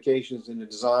specifications and the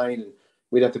design, and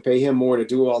we'd have to pay him more to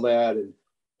do all that. And,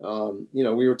 you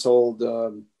know, we were told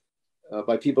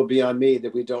by people beyond me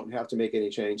that we don't have to make any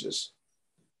changes.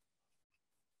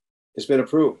 It's been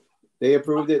approved. They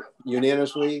approved it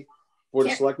unanimously. Board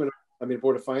of Selectmen, I mean,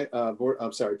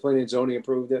 I'm sorry, Planning and Zoning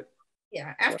approved it.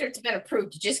 Yeah, after it's been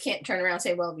approved, you just can't turn around and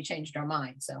say, well, we changed our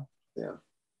mind, so. Yeah.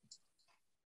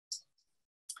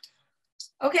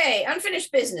 Okay, unfinished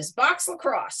business, box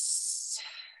lacrosse.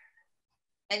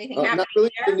 Anything happening? Not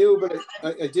really new, but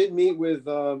I did meet with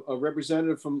a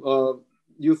representative from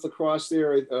youth lacrosse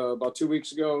there about 2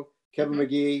 weeks ago, Kevin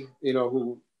McGee, you know,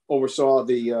 who oversaw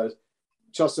the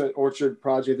Chestnut Orchard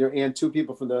project there, and 2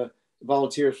 people from the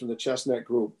volunteers from the Chestnut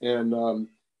group. And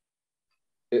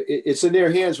it's in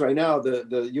their hands right now,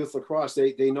 the youth lacrosse.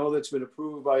 They know that's been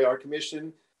approved by our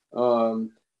commission.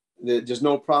 There's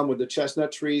no problem with the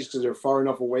chestnut trees because they're far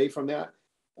enough away from that.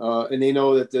 And they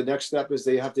know that the next step is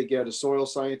they have to get a soil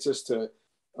scientist to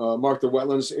mark the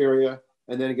wetlands area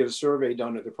and then get a survey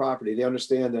done at the property. They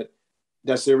understand that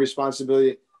that's their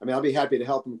responsibility. I mean, I'll be happy to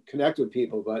help them connect with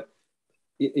people, but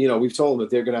you know, we've told them that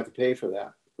they're going to have to pay for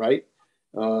that, right?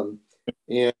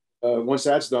 And once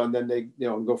that's done, then they, you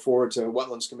know, go forward to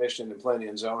Wetlands Commission and Planning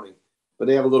and Zoning. But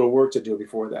they have a little work to do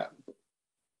before that.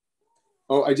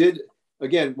 Oh, I did,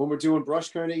 again, when we're doing brush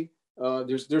cutting,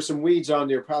 there's some weeds on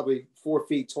there, probably 4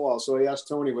 feet tall. So I asked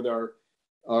Tony with our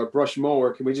brush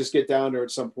mower, can we just get down there at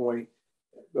some point?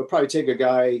 It'll probably take a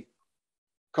guy a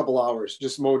couple hours,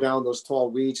 just mow down those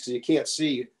tall weeds because you can't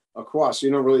see across. So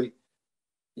you don't really,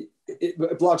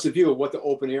 it blocks the view of what the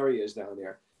open area is down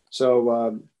there.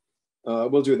 So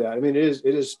we'll do that. I mean, it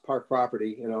is park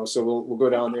property, you know, so we'll go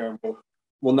down there and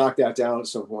we'll knock that down at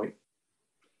some point.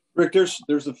 Rick,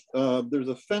 there's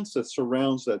a fence that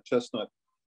surrounds that chestnut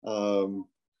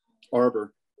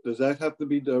arbor. Does that have to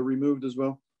be removed as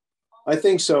well? I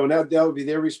think so. Now that would be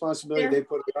their responsibility. They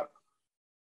put it up.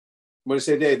 When I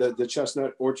say they, the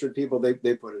Chestnut Orchard people, they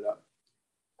put it up.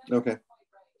 Okay.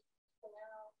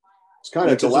 It's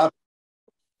kind of dilapidated.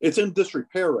 It's in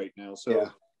disrepair right now,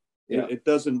 so yeah. It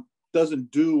doesn't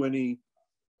do any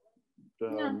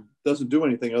doesn't do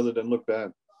anything other than look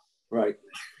bad. Right.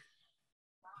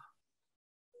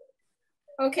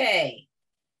 Okay,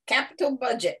 capital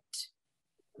budget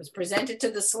was presented to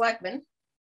the selectmen,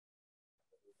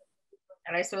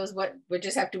 and I suppose we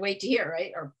just have to wait to hear,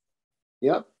 right? Or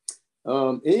yeah,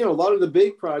 and you know, a lot of the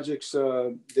big projects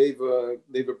they've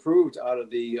approved out of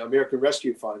the American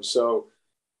Rescue Fund, so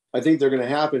I think they're going to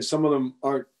happen. Some of them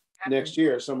aren't next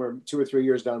year; some are 2 or 3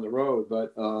 years down the road.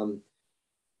 But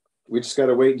we just got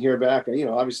to wait and hear back. And you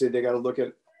know, obviously they got to look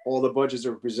at all the budgets that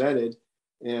were presented,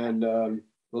 and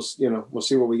we'll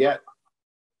see what we get.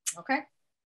 Okay.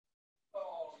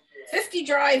 50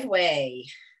 driveway.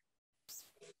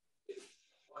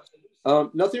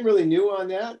 Nothing really new on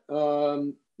that.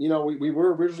 You know, we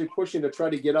were originally pushing to try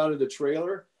to get out of the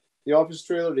trailer, the office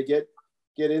trailer, to get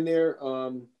in there.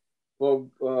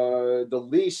 The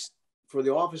lease for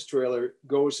the office trailer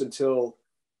goes until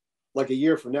like a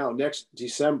year from now, next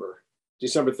December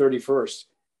 31st.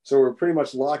 So we're pretty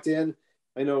much locked in.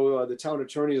 I know the town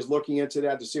attorney is looking into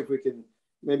that to see if we can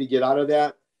maybe get out of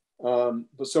that.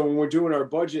 But so when we're doing our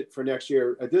budget for next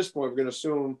year, at this point, we're going to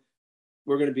assume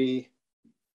we're going to be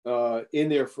in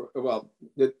there for, well,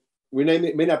 that we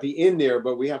may not be in there,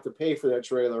 but we have to pay for that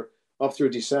trailer up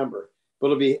through December. But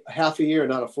it'll be half a year,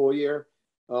 not a full year.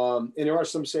 And there are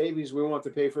some savings. We won't have to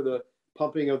pay for the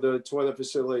pumping of the toilet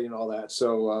facility and all that.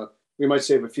 So we might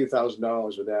save a few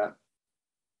 $1,000s with that.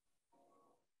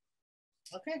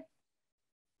 Okay.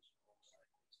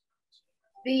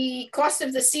 The cost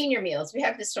of the senior meals, we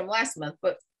have this from last month,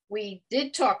 but we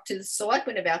did talk to the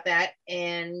selectmen about that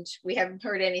and we haven't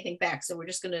heard anything back. So we're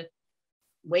just going to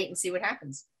wait and see what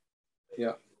happens.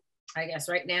 Yeah. I guess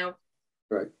right now,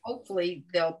 right. Hopefully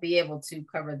they'll be able to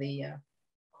cover the.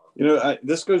 You know,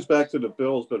 this goes back to the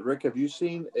bills, but Rick, have you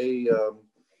seen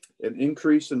an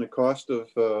increase in the cost of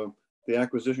the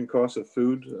acquisition cost of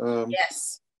food?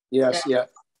 Yes. Yes. Yeah.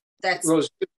 That's. Rose,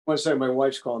 1 second, my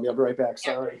wife's calling me. I'll be right back.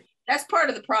 Sorry. Yeah. That's part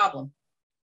of the problem.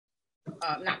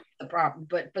 Not the problem,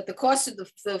 but the cost of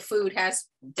the food has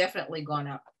definitely gone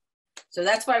up. So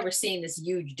that's why we're seeing this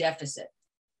huge deficit.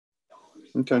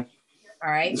 Okay. All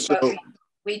right. So, but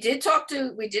we did talk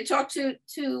to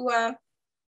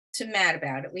Matt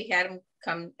about it. We had him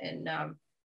come and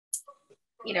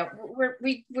you know,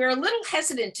 we're a little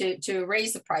hesitant to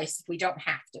raise the price if we don't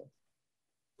have to.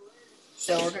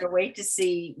 So we're going to wait to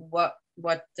see what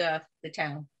the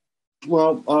town.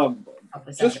 Well,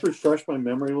 just refresh my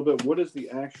memory a little bit. What is the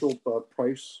actual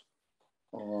price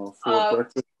for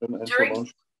breakfast and for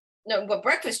lunch? No, but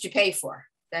breakfast you pay for.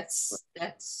 That's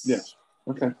Yes.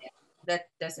 Okay. That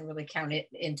doesn't really count it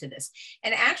into this.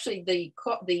 And actually,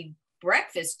 the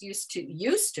breakfast used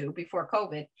to before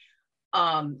COVID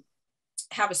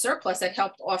have a surplus that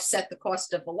helped offset the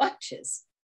cost of the lunches.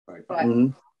 Right. But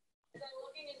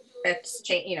that's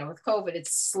changed. You know, with COVID,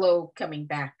 it's slow coming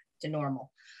back to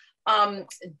normal.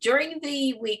 During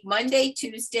the week, Monday,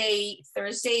 Tuesday,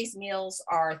 Thursdays meals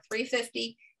are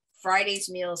 $3.50. Fridays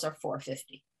meals are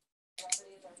 $4.50.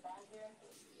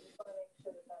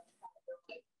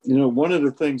 You know, one of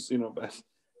the things, you know,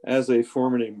 as a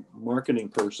former marketing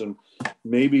person,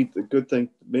 maybe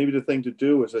the thing to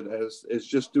do is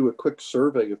just do a quick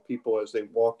survey of people as they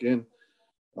walk in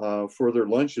for their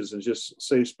lunches, and just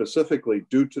say specifically,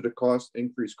 due to the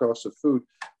increased cost of food,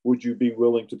 would you be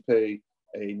willing to pay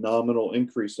a nominal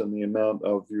increase in the amount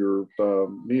of your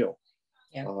meal?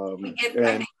 Yeah,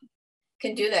 I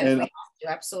can do that. And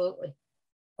absolutely.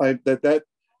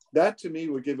 That to me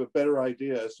would give a better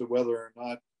idea as to whether or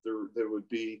not there would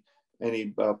be any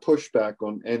pushback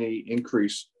on any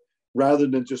increase, rather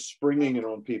than just springing it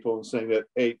on people and saying that,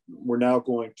 hey, we're now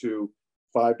going to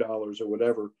 $5 or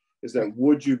whatever. Is that,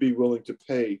 would you be willing to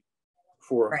pay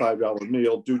for a $5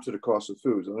 meal due to the cost of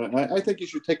food? And I think you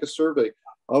should take a survey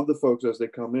of the folks as they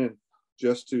come in,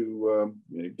 just to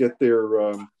get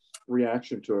their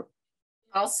reaction to it.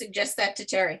 I'll suggest that to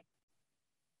Terry.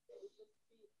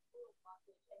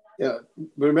 Yeah,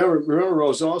 but remember,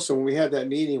 Rose, also when we had that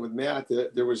meeting with Matt,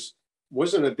 there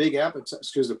wasn't a big appetite,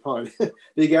 excuse the pun,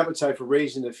 big appetite for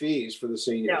raising the fees for the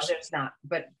seniors. No, there's not.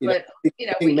 But we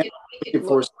can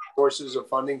force sources of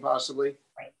funding possibly.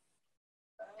 Right.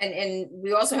 And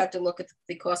we also have to look at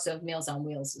the cost of Meals on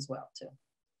Wheels as well too.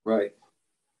 Right.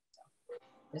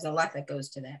 There's a lot that goes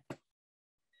to that.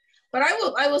 But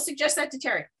I will suggest that to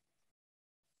Terry.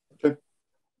 Okay.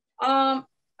 All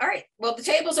right. Well, the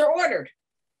tables are ordered.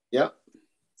 Yep.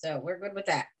 So we're good with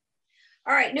that.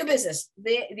 All right, new business.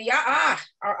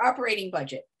 Our operating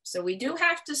budget. So we do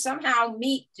have to somehow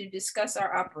meet to discuss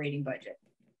our operating budget.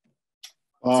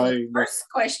 So the first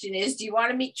question is, do you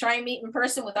want to try and meet in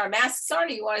person with our masks on, or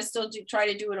do you want to still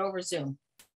try to do it over Zoom?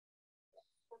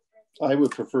 I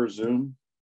would prefer Zoom.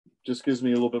 Just gives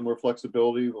me a little bit more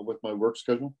flexibility with my work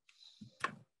schedule.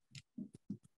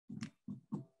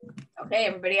 Okay,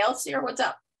 everybody else here, what's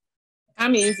up?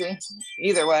 I'm easy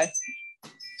either way.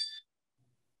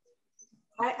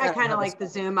 I kind of like the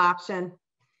Zoom option.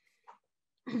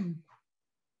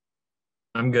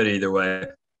 I'm good either way.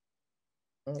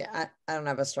 Yeah, I don't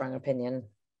have a strong opinion.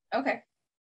 Okay.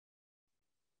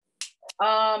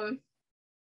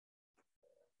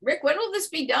 Rick, when will this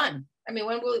be done? I mean,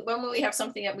 when will we have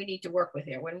something that we need to work with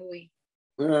here? When will we?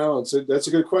 Well, that's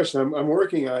a good question. I'm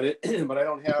working on it, but I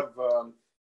don't have.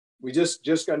 We just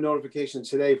got notification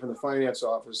today from the finance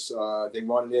office. They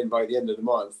want it in by the end of the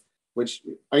month, which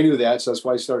I knew that, so that's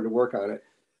why I started to work on it.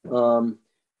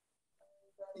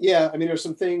 Yeah, I mean, there's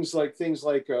some things like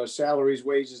salaries,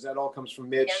 wages. That all comes from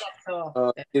Mitch.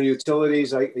 Yeah,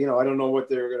 utilities. I don't know what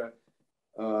they're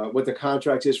gonna, what the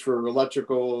contract is for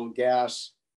electrical,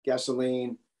 gas,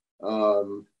 gasoline,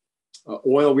 oil.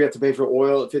 We have to pay for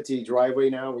oil at 50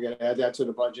 driveway now. We got to add that to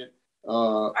the budget.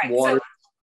 right, water.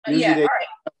 So, yeah, all right.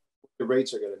 The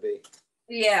rates are going to be.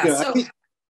 Yeah. So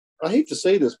I hate to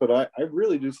say this, but I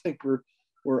really do think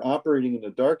we're operating in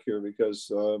the dark here,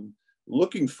 because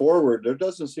looking forward, there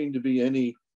doesn't seem to be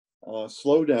any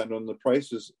slowdown on the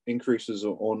prices increases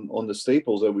on the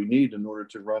staples that we need in order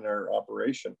to run our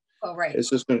operation. Oh, right. It's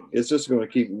just going to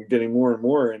keep getting more and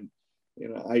more, and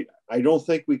I don't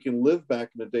think we can live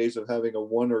back in the days of having a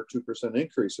 1 or 2%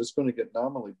 increase. It's going to get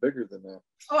nominally bigger than that.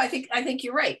 Oh, I think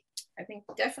you're right. I think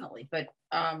definitely, but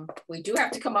we do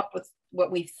have to come up with what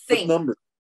we think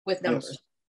with numbers.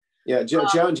 Yes. Yeah,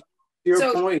 John, to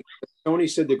your point, Tony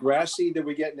said the grass seed that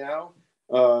we get now,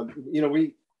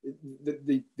 the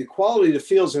quality of the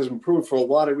fields has improved for a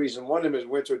lot of reasons. One of them is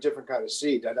went to a different kind of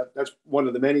seed. That's one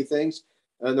of the many things.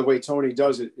 And the way Tony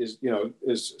does it is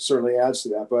certainly adds to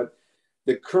that. But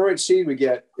the current seed we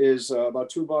get is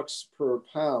about $2 per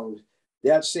pound.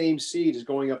 That same seed is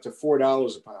going up to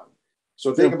 $4 a pound.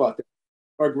 So think about that.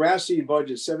 Our grass seed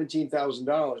budget is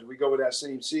 $17,000. We go with that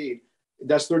same seed.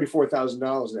 That's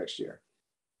 $34,000 next year.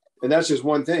 And that's just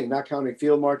one thing, not counting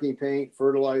field marking, paint,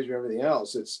 fertilizer, everything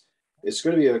else. It's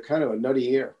going to be a kind of a nutty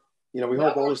year. We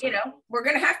hope all this. We're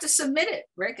going to have to submit it,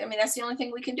 Rick. I mean, that's the only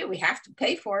thing we can do. We have to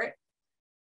pay for it.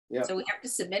 Yeah. So we have to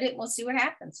submit it and we'll see what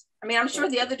happens. I mean, I'm sure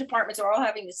the other departments are all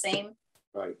having the same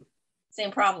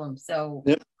problem. So,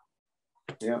 yeah.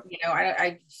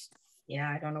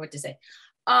 I don't know what to say.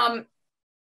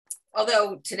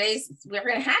 Although we're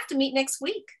going to have to meet next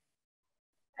week.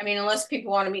 I mean, unless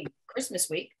people want to meet Christmas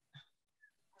week.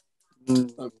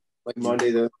 Like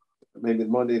maybe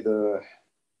Monday the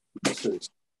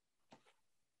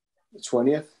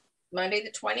 20th. Monday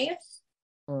the 20th.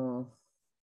 Oh.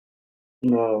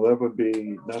 No, that would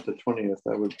be not the 20th.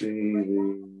 That would be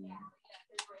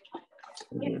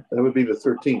the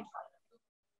 13th.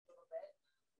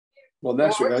 Well,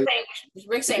 next week.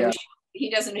 Rick's saying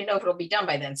he doesn't even know if it'll be done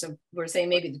by then. So we're saying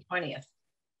maybe the 20th.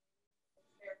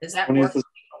 Does that work?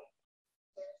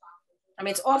 I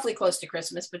mean, it's awfully close to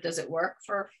Christmas, but does it work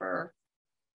for?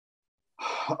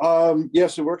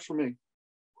 Yes, it works for me.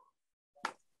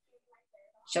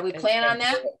 Shall we plan on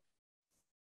that?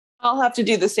 I'll have to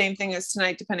do the same thing as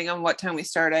tonight, depending on what time we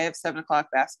start. I have 7 o'clock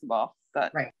basketball,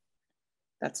 but right.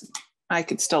 I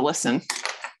could still listen.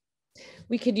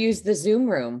 We could use the Zoom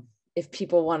room if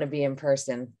people want to be in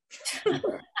person.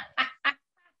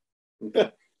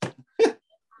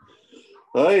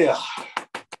 Oh yeah.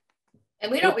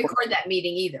 And we don't record that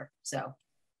meeting either, so.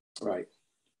 Right.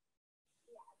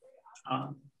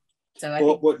 So I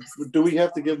what do we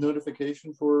have to give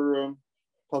notification for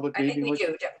public meeting? I think we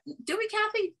do. Do we,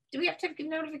 Kathy? Do we have to give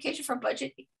notification for a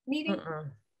budget meeting?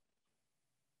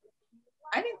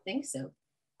 I didn't think so.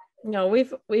 No,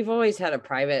 we've always had a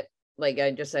private, like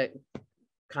just a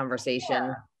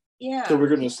conversation. Yeah. So we're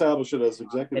going to establish it as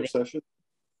executive session?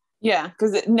 Yeah,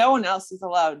 because no one else is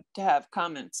allowed to have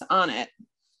comments on it.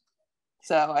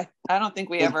 So I don't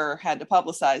think we ever had to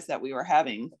publicize that we were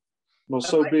having. Well,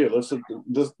 so be it.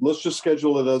 Let's just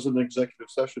schedule it as an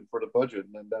executive session for the budget,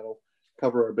 and then that'll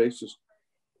cover our bases.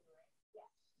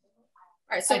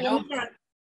 All right. So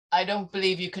I don't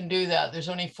believe you can do that. There's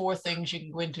only 4 things you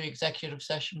can go into executive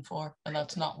session for, and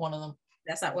that's not one of them.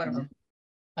 That's not one of them.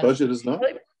 Budget is not.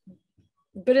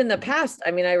 But in the past,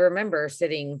 I mean, I remember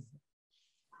sitting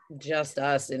just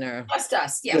us in a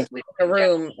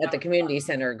room at the community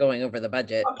center going over the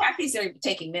budget. Well, Kathy's there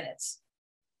taking minutes.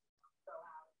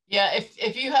 Yeah,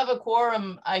 if you have a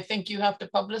quorum, I think you have to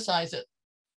publicize it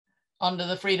under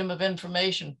the Freedom of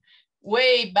Information.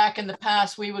 Way back in the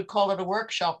past, we would call it a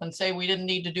workshop and say we didn't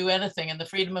need to do anything. And the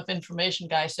Freedom of Information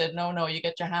guy said, no, you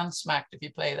get your hands smacked if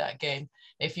you play that game.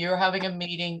 If you're having a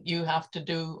meeting, you have to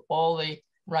do all the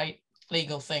right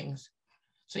legal things.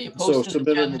 So you post an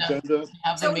agenda.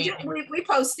 So we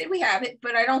posted, we have it,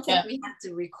 but I don't think we have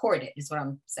to record it, is what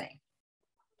I'm saying.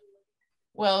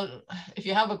 Well, if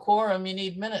you have a quorum, you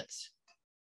need minutes.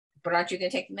 But aren't you going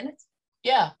to take the minutes?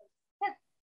 Yeah.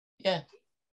 No,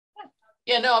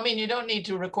 I mean, you don't need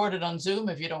to record it on Zoom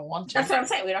if you don't want to. That's what I'm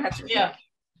saying. We don't have to. Yeah.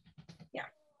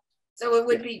 So it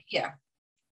would be,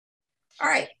 All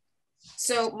right.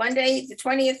 So Monday, the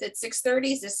 20th at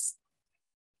 6:30 is this.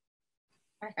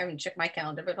 I haven't checked my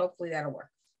calendar, but hopefully that'll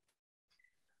work.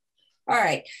 All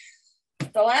right.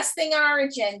 The last thing on our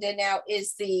agenda now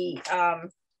is the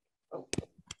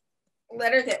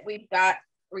letter that we've got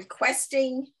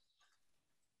requesting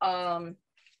an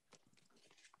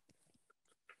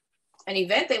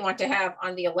event they want to have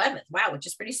on the 11th. Wow, which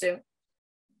is pretty soon.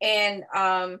 And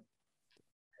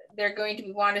they're going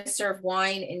to want to serve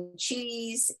wine and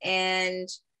cheese, and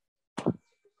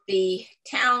the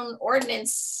town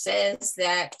ordinance says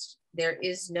that there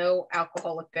is no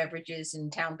alcoholic beverages in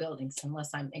town buildings,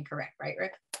 unless I'm incorrect, right,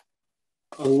 Rick?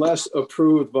 Unless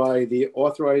approved by the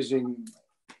authorizing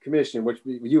commission, which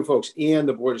you folks and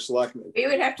the Board of Selectmen. We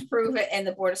would have to approve it, and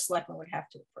the Board of Selectmen would have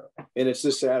to approve it. And it's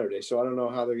this Saturday, so I don't know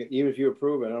how they're even if you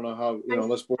approve it, I don't know how,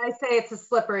 unless. I say it's a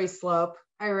slippery slope.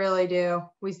 I really do.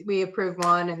 We approve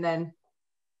one, and then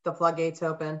the floodgates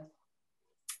open.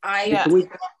 I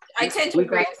tend to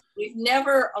agree. We've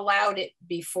never allowed it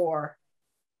before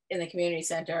in the community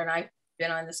center, and I've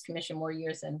been on this commission more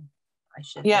years than I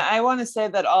should. Yeah, I want to say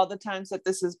that all the times that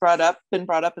this has been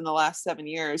brought up in the last 7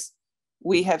 years,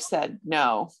 we have said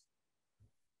no.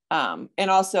 And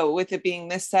also with it being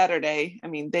this Saturday, I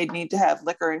mean, they'd need to have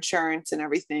liquor insurance and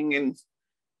everything. And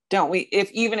don't we,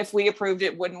 even if we approved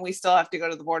it, wouldn't we still have to go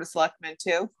to the Board of Selectmen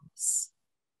too?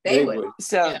 They would.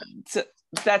 So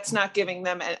that's not giving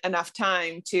them enough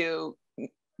time to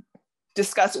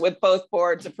discuss it with both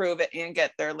boards, approve it, and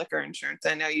get their liquor insurance.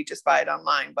 I know you just buy it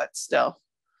online, but still,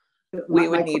 we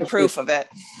would need proof of it.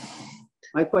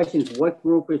 My question is, what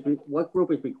group is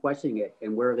requesting it,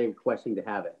 and where are they requesting to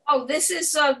have it? Oh, this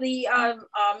is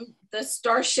the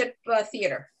Starship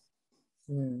Theater.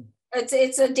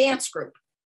 It's a dance group.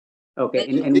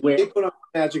 Okay, and where they put on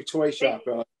Magic Toy Shop.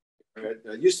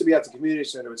 It used to be at the community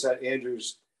center. It's at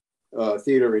Andrews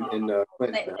Theater in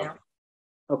Clinton.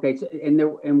 Okay, so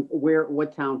and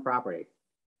what town property?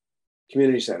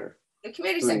 Community center. The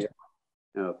community center.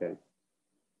 Okay.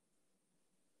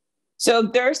 So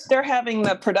they're having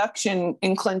the production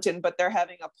in Clinton, but they're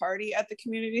having a party at the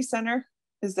community center.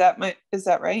 Is that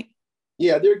right?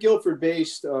 Yeah, they're Guilford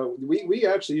based. We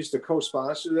actually used to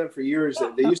co-sponsor them for years.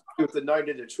 They used to do the night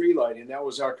into tree lighting. That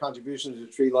was our contribution to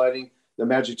tree lighting, the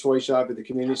Magic Toy Shop at the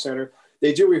community center.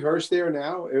 They do rehearse there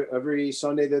now. Every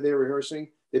Sunday that they're rehearsing,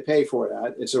 they pay for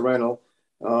that. It's a rental.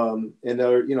 And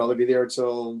they'll be there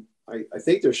till I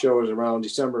think their show is around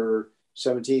December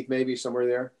 17th, maybe somewhere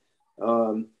there.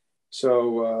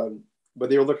 But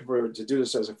they were looking to do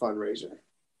this as a fundraiser.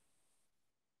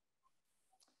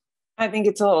 I think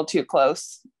it's a little too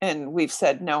close, and we've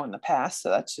said no in the past, so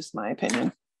that's just my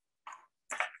opinion.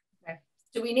 Okay.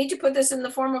 Do we need to put this in the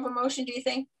form of a motion, do you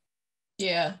think?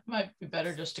 Yeah, might be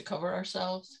better just to cover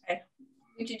ourselves. Okay.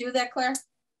 Would you do that, Claire?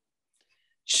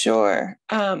 Sure.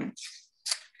 I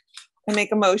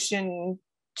make a motion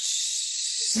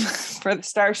for the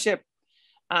Starship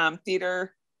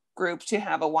Theater Group to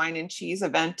have a wine and cheese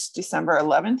event December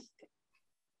 11th.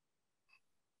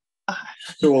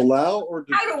 To allow or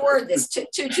to, how to word this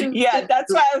yeah,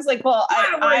 that's why I was like, well,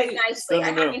 I nicely. No,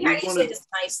 I mean, how do you say this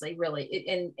nicely,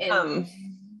 really? I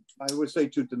would say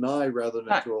to deny rather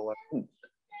than to allow.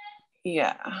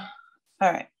 Yeah.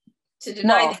 All right. To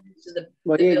deny the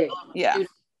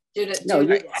isn't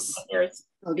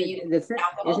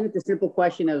it the simple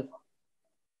question of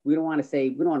we don't want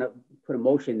to put a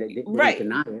motion that right.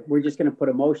 deny it. We're just going to put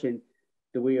a motion.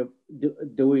 Are we going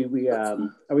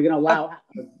to allow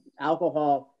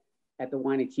alcohol at the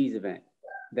wine and cheese event?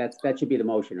 That should be the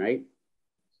motion, right?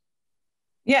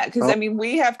 Yeah, because I mean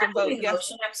we have to vote. Yes.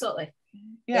 Motion, absolutely.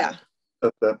 Yeah.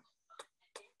 So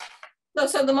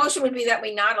the motion would be that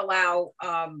we not allow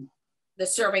the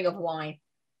serving of wine.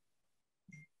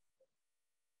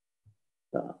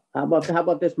 How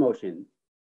about this motion?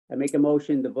 I make a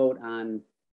motion to vote on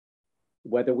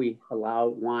whether we allow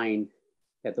wine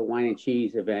at the wine and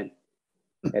cheese event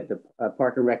at the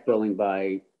Park and Rec building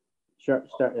by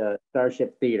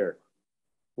Starship Theater.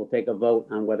 We'll take a vote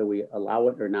on whether we allow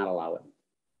it or not allow it.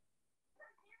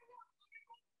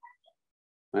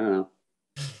 I don't know.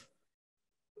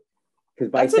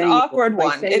 Because that's an awkward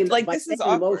one. It's like this is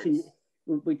awkward.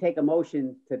 We take a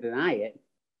motion to deny it.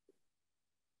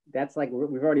 That's like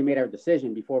we've already made our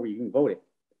decision before we even vote it.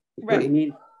 Right. I mean,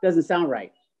 it doesn't sound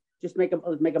right. Just make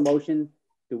a motion.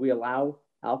 Do we allow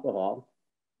alcohol,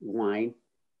 wine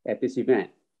at this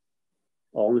event?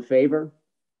 All in favor?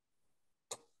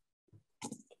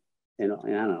 And I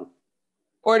don't know.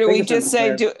 Or do we just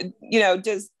say,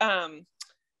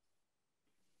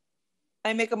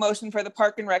 I make a motion for the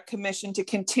Park and Rec Commission to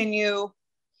continue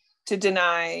to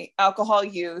deny alcohol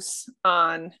use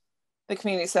on the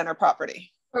community center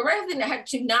property. But rather than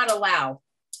to not allow,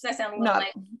 does that sound a little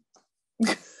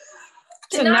nice?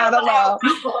 to not allow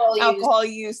alcohol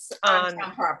use on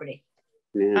town property.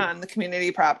 On the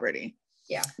community property.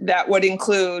 Yeah. That would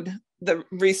include the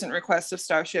recent request of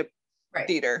Starship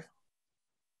Theater.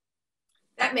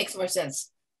 That makes more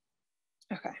sense.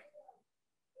 Okay.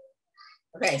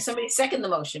 Okay, somebody second the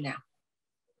motion now.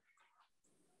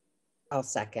 I'll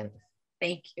second.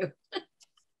 Thank you.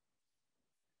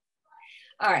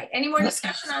 All right, any more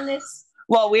discussion on this?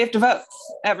 Well, we have to vote.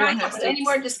 Everyone has to. Any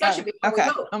more discussion before we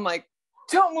vote? I'm like,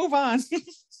 don't move on.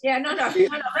 Yeah, no, not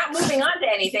moving on to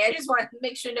anything. I just want to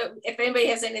make sure that if anybody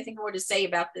has anything more to say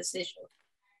about this issue.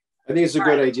 I think it's a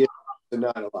good idea to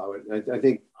not allow it. I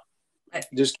think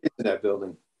just get to that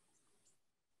building.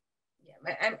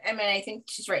 Yeah, I mean, I think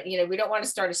she's right. We don't want to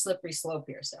start a slippery slope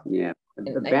here. So yeah, I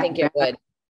think it would.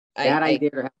 Bad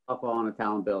idea to have alcohol in a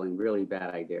town building. Really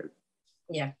bad idea.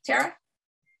 Yeah, Tara.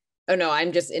 Oh no,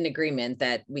 I'm just in agreement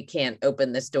that we can't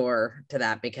open this door to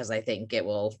that because I think it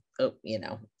will.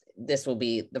 This will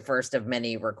be the first of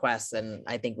many requests, and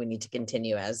I think we need to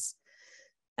continue as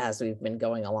we've been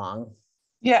going along.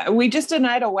 Yeah, we just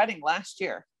denied a wedding last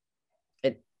year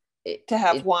to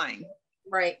have wine.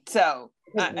 Right. So,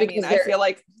 I mean, I feel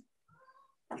like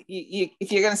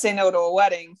if you're going to say no to a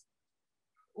wedding,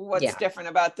 what's different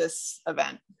about this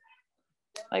event?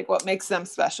 Like what makes them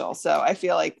special? So I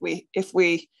feel like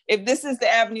if this is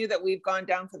the avenue that we've gone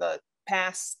down for the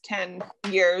past 10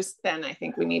 years, then I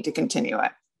think we need to continue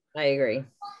it. I agree.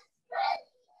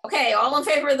 Okay, all in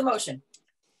favor of the motion?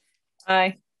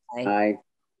 Aye. Aye.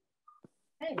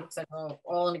 Okay, looks like we're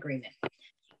all in agreement.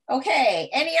 Okay,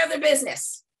 any other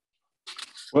business?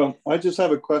 Well, I just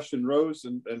have a question, Rose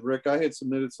and Rick. I had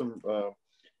submitted some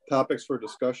topics for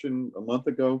discussion a month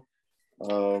ago.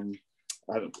 I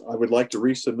would like to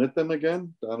resubmit them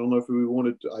again. I don't know if we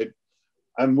wanted to.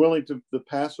 I'm willing to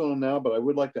pass on them now, but I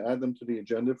would like to add them to the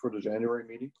agenda for the January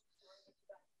meeting.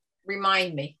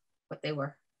 Remind me what they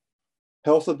were.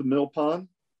 Health of the Mill Pond,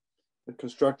 the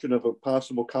construction of a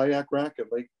possible kayak rack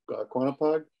at Lake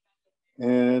Quanapog,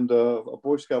 and a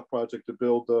Boy Scout project to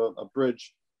build a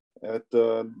bridge at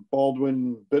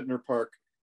Baldwin Bittner Park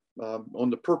on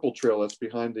the Purple Trail that's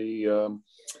behind the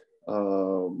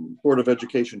Board of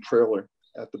Education trailer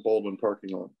at the Baldwin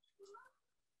parking lot.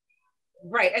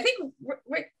 Right. I think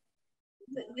Rick,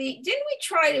 didn't we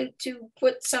try to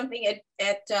put something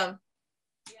at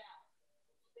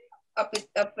up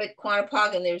at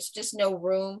Quanapog, and there's just no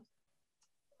room,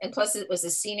 and plus it was a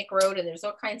scenic road, and there's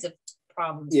all kinds of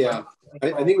problems. Yeah,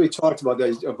 I think we talked about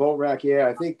that. A boat rack. Yeah,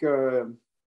 I think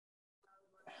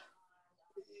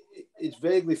it's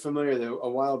vaguely familiar though, a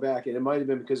while back, and it might have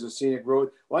been because of scenic road.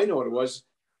 Well, I know what it was.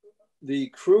 The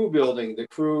crew building,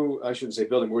 I shouldn't say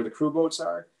building, where the crew boats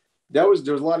are. There was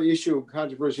a lot of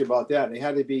controversy about that. And they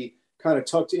had to be kind of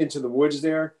tucked into the woods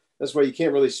there. That's why you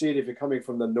can't really see it if you're coming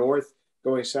from the north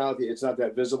going south. It's not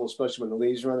that visible, especially when the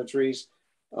leaves are on the trees.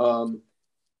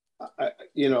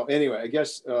 Anyway, I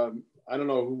guess I don't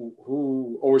know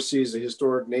who oversees the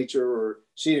historic nature or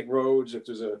scenic roads, if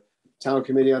there's a town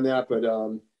committee on that, but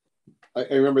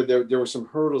I remember there were some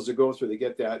hurdles to go through to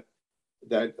get that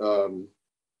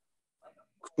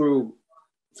crew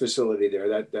facility there,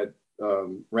 that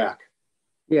rack.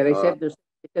 Yeah, they said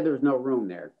there was no room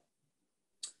there.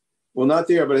 Well, not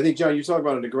there, but I think, John, you're talking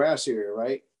about in the grassy area,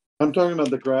 right? I'm talking about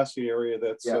the grassy area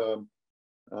that's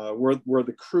where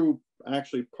the crew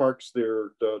actually parks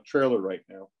their trailer right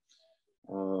now,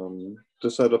 to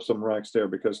set up some racks there,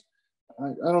 because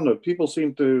I don't know, people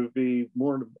seem to be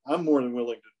I'm more than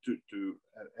willing to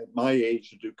at my age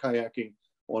to do kayaking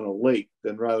on a lake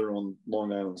than rather on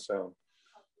Long Island Sound.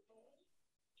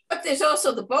 But there's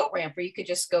also the boat ramp where you could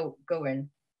just go in.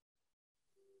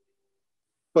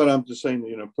 But I'm just saying,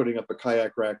 putting up a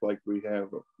kayak rack like we have,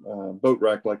 boat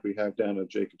rack like we have down at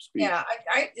Jacobs Beach. Yeah,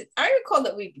 I recall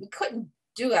that we couldn't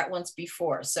do that once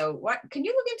before. So what? Can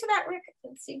you look into that, Rick?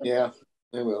 Let's see. Yeah,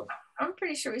 I will. I'm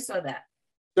pretty sure we saw that.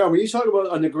 John, were you talking about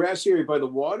on the grassy area by the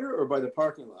water or by the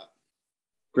parking lot?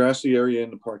 Grassy area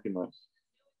in the parking lot.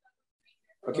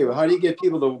 Okay, well, how do you get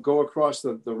people to go across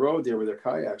the road there with their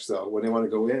kayaks, though, when they want to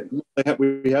go in?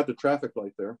 We have the traffic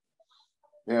light there.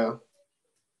 Yeah.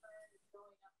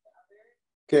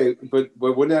 Okay, but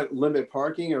wouldn't that limit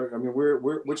parking? Or I mean,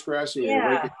 which grassy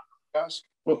area? Yeah.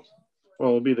 Well,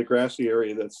 it'll be the grassy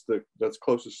area that's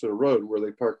closest to the road where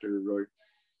they park their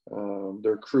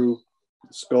crew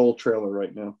skull trailer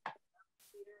right now.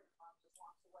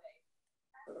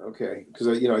 Okay, because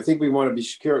I think we want to be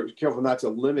careful not to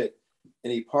limit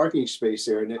any parking space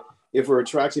there. And if we're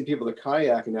attracting people to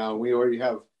kayak now, and we already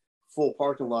have full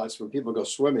parking lots when people go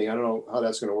swimming, I don't know how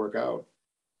that's going to work out.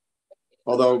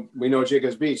 Although we know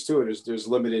Jacobs Beach too, there's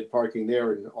limited parking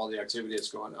there and all the activity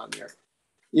that's going on there.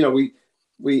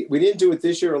 We didn't do it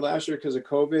this year or last year because of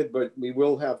COVID, but we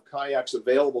will have kayaks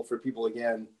available for people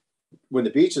again when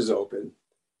the beach is open.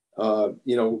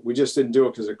 We just didn't do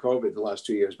it because of COVID the last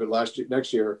 2 years, but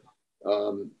next year,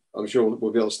 I'm sure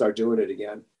we'll be able to start doing it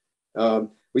again.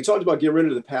 We talked about getting rid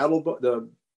of the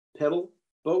pedal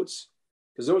boats,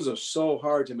 because those are so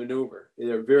hard to maneuver.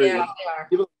 They're very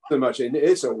people so much, and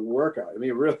it's a workout. I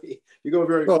mean, really, you go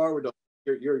very far with them,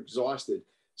 you're exhausted.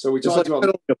 So we talked about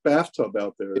a bathtub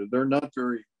out there. They're not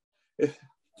very.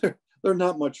 They're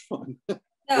not much fun.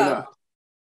 No.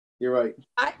 You're right.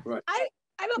 I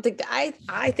don't think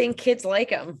I think kids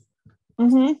like them.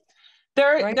 Mm-hmm.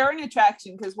 They're an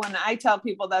attraction, because when I tell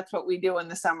people that's what we do in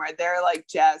the summer, they're like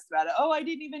jazzed about it. Oh, I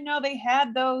didn't even know they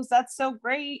had those. That's so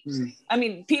great. I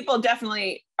mean, people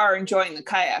definitely are enjoying the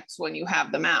kayaks when you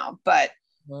have them out, but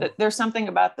there's something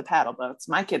about the paddle boats.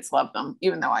 My kids love them,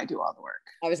 even though I do all the work.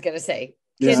 I was going to say,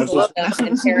 kids love them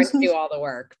and parents do all the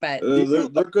work, but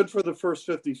they're good for the first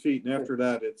 50 feet, and after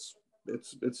that, it's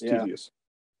tedious.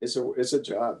 It's a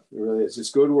job. It really is.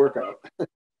 It's good workout.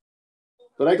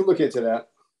 But I can look into that.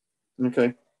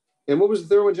 Okay. And what was the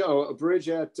third one, Joe? A bridge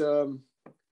at on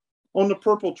the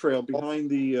Purple Trail behind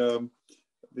the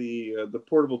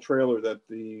portable trailer that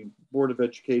the Board of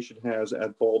Education has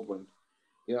at Baldwin.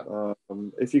 Yeah.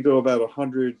 If you go about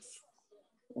 100,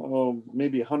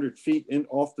 maybe 100 feet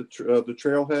off the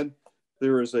trailhead,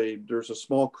 there's a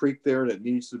small creek there that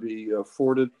needs to be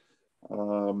forded,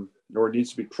 or it needs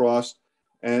to be crossed,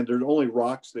 and there's only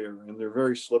rocks there, and they're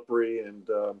very slippery, and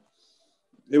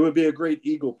it would be a great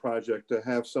Eagle project to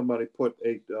have somebody put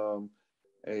a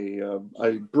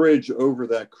bridge over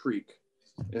that creek.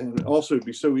 And also it'd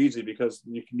be so easy because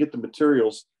you can get the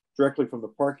materials directly from the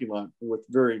parking lot with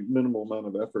very minimal amount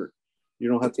of effort. You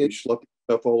don't have to be schlepping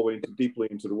stuff all the way deeply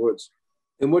into the woods.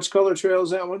 And which color trail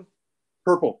is that one?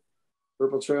 Purple.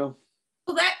 Purple Trail.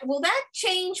 Will that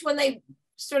change when they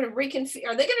sort of reconfigure?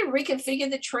 Are they going to reconfigure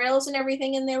the trails and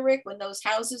everything in there, Rick, when those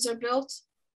houses are built?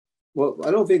 Well,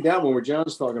 I don't think that one where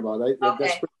John's talking about. That's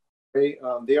Okay. pretty,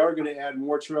 they are going to add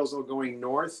more trails going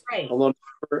north. Right. Along,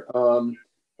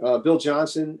 Bill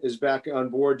Johnson is back on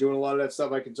board doing a lot of that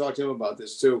stuff. I can talk to him about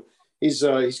this too. He's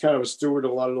kind of a steward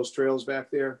of a lot of those trails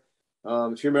back there.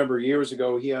 If you remember, years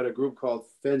ago, he had a group called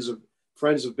Friends of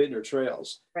Bittner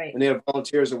Trails, right? And they had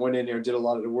volunteers that went in there and did a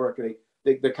lot of the work. And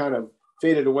they kind of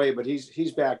faded away, but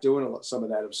he's back doing some of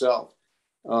that himself.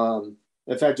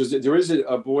 In fact, there is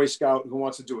a Boy Scout who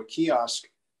wants to do a kiosk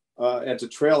at the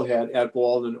trailhead at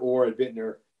Baldwin or at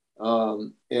Bittner.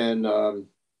 I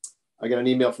got an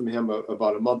email from him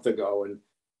about a month ago, and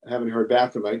I haven't heard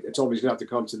back from him. I told him he's going to have to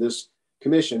come to this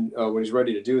commission when he's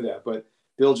ready to do that. But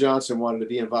Bill Johnson wanted to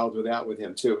be involved with that with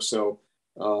him too. So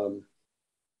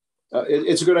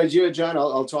it's a good idea, John.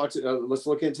 I'll talk to. Let's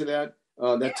look into that.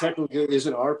 That technically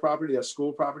isn't our property. That's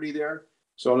school property there.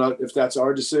 So not if that's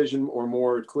our decision or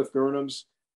more Cliff Gurnham's.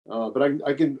 But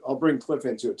I'll bring Cliff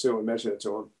into it too and mention it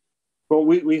to him. Well,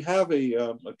 we have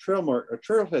a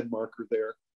trailhead marker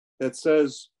there that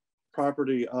says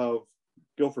property of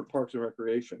Guilford Parks and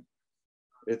Recreation.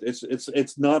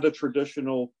 It's not a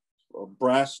traditional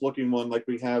brass looking one like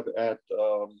we have at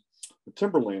the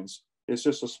Timberlands. It's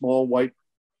just a small white,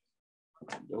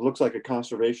 it looks like a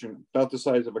conservation, about the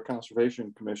size of a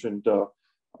conservation commissioned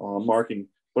marking,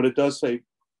 but it does say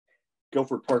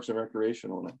Guilford Parks and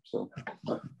Recreation on it. So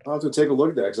I'll have to take a look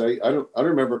at that because I don't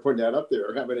remember putting that up there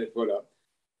or having it put up.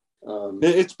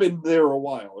 It's been there a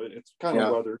while. It's kind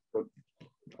of weathered, but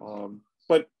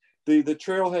the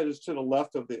trailhead is to the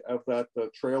left of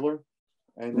that trailer,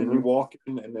 and then you walk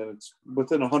in, and then it's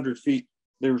within 100 feet.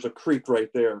 There's a creek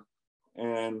right there,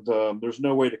 and there's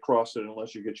no way to cross it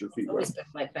unless you get your feet wet.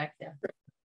 Right back there.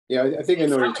 Yeah, I think I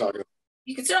know what you're talking about.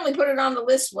 You can certainly put it on the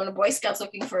list when a Boy Scout's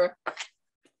looking for a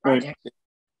project.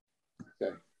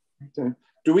 Right. Okay.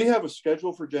 Do we have a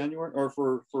schedule for January or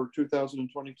for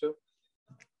 2022?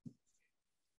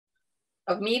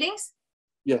 Of meetings?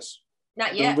 Yes.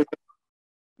 Not yet.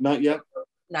 Not yet?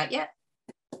 Not yet.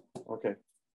 Okay.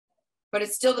 But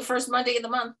it's still the first Monday of the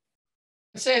month.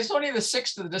 I say it's only the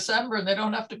 6th of December and they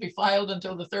don't have to be filed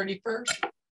until the 31st.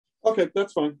 Okay,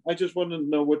 that's fine. I just wanted to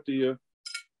know what the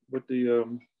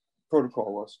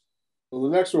protocol was. Well,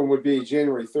 the next one would be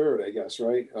January 3rd, I guess,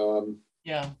 right?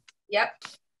 Yeah. Yep.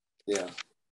 Yeah.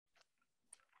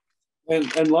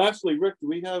 And lastly, Rick, do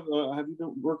we have you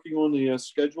been working on the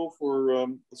schedule for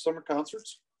the summer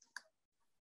concerts?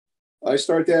 I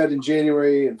start that in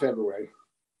January and February.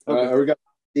 Okay. We got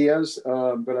ideas,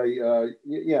 but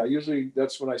usually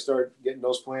that's when I start getting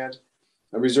those planned.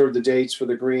 I reserve the dates for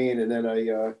the green, and then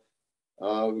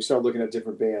we start looking at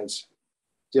different bands.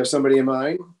 Do you have somebody in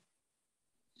mind?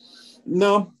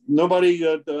 No, nobody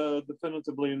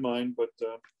definitively in mind, but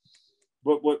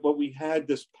what we had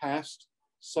this past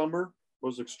summer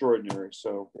was extraordinary.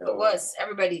 So it was.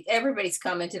 Everybody's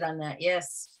commented on that.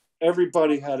 Yes.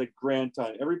 Everybody had a grand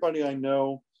time. Everybody I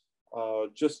know,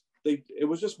 it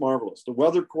was just marvelous. The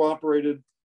weather cooperated,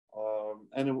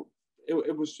 and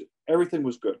it was, everything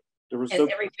was good.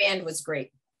 Every band was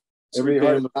great. Every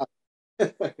band.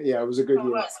 Yeah, it was a good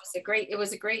year. It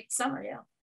was a great summer. Yeah.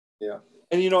 Yeah.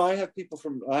 And I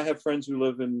have friends who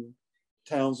live in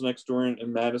towns next door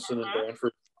in Madison and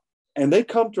Branford, and they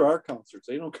come to our concerts.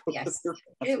 They don't go to their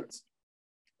concerts.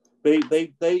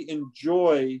 They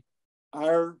enjoy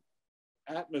our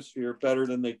atmosphere better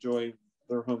than they enjoy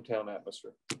their hometown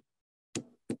atmosphere.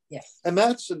 Yes. And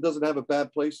Madison doesn't have a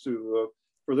bad place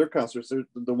for their concerts.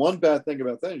 The one bad thing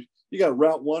about that is you got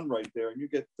Route 1 right there, and you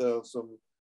get some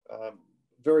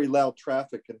very loud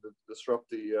traffic and disrupt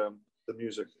the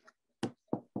music.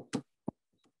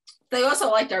 They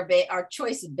also liked our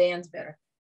choice of bands better.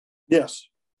 Yes.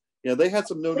 Yeah, they had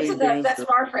some no-name bands. That's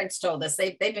what our friends told us.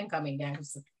 They've been coming down.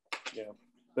 Yeah.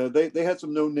 They had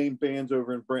some no-name bands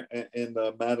over in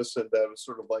Madison that was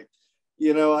sort of like,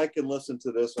 I can listen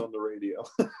to this on the radio.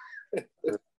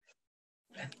 It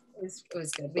was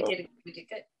good. We did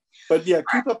good. But yeah,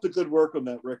 keep up the good work on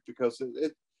that, Rick, because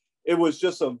it was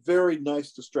just a very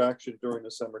nice distraction during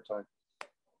the summertime.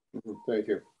 Thank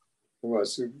you. It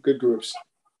was good groups.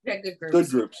 Yeah, good groups. Good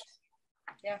groups.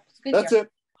 Yeah, it's good. That's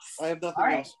it. I have nothing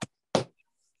else.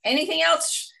 Anything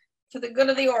else for the good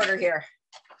of the order here?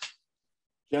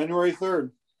 January 3rd.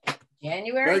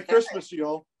 January 3rd. Merry Christmas,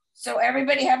 y'all. So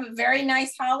everybody have a very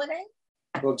nice holiday.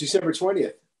 Well, December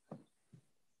 20th.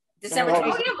 December 20th.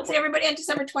 Oh, yeah, we'll see everybody on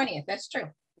December 20th. That's true.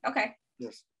 Okay.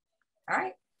 Yes. All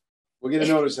right. We'll get a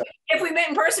notice out. If we met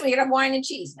in person, we could have wine and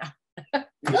cheese now.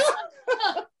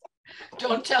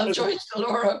 Don't tell Joyce to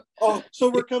Laura. Oh, so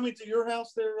we're coming to your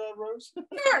house there, Rose?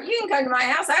 Sure, you can come to my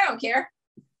house. I don't care.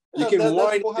 You can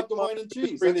wine. We'll have the wine and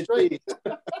cheese. Bring That's the great.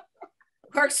 cheese.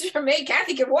 Works for me.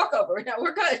 Kathy can walk over. No,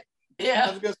 we're good. I Yeah.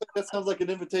 was gonna say, that sounds like an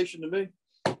invitation to me.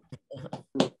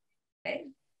 Okay.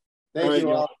 Thank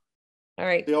you all. All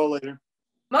right. See y'all later.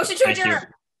 Motion to Thank you.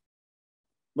 adjourn.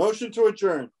 Motion to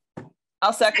adjourn.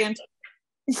 I'll second.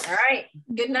 All right.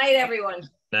 Good night, everyone.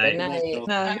 Good Night. night.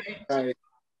 No. All right.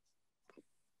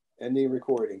 Ending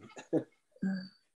recording.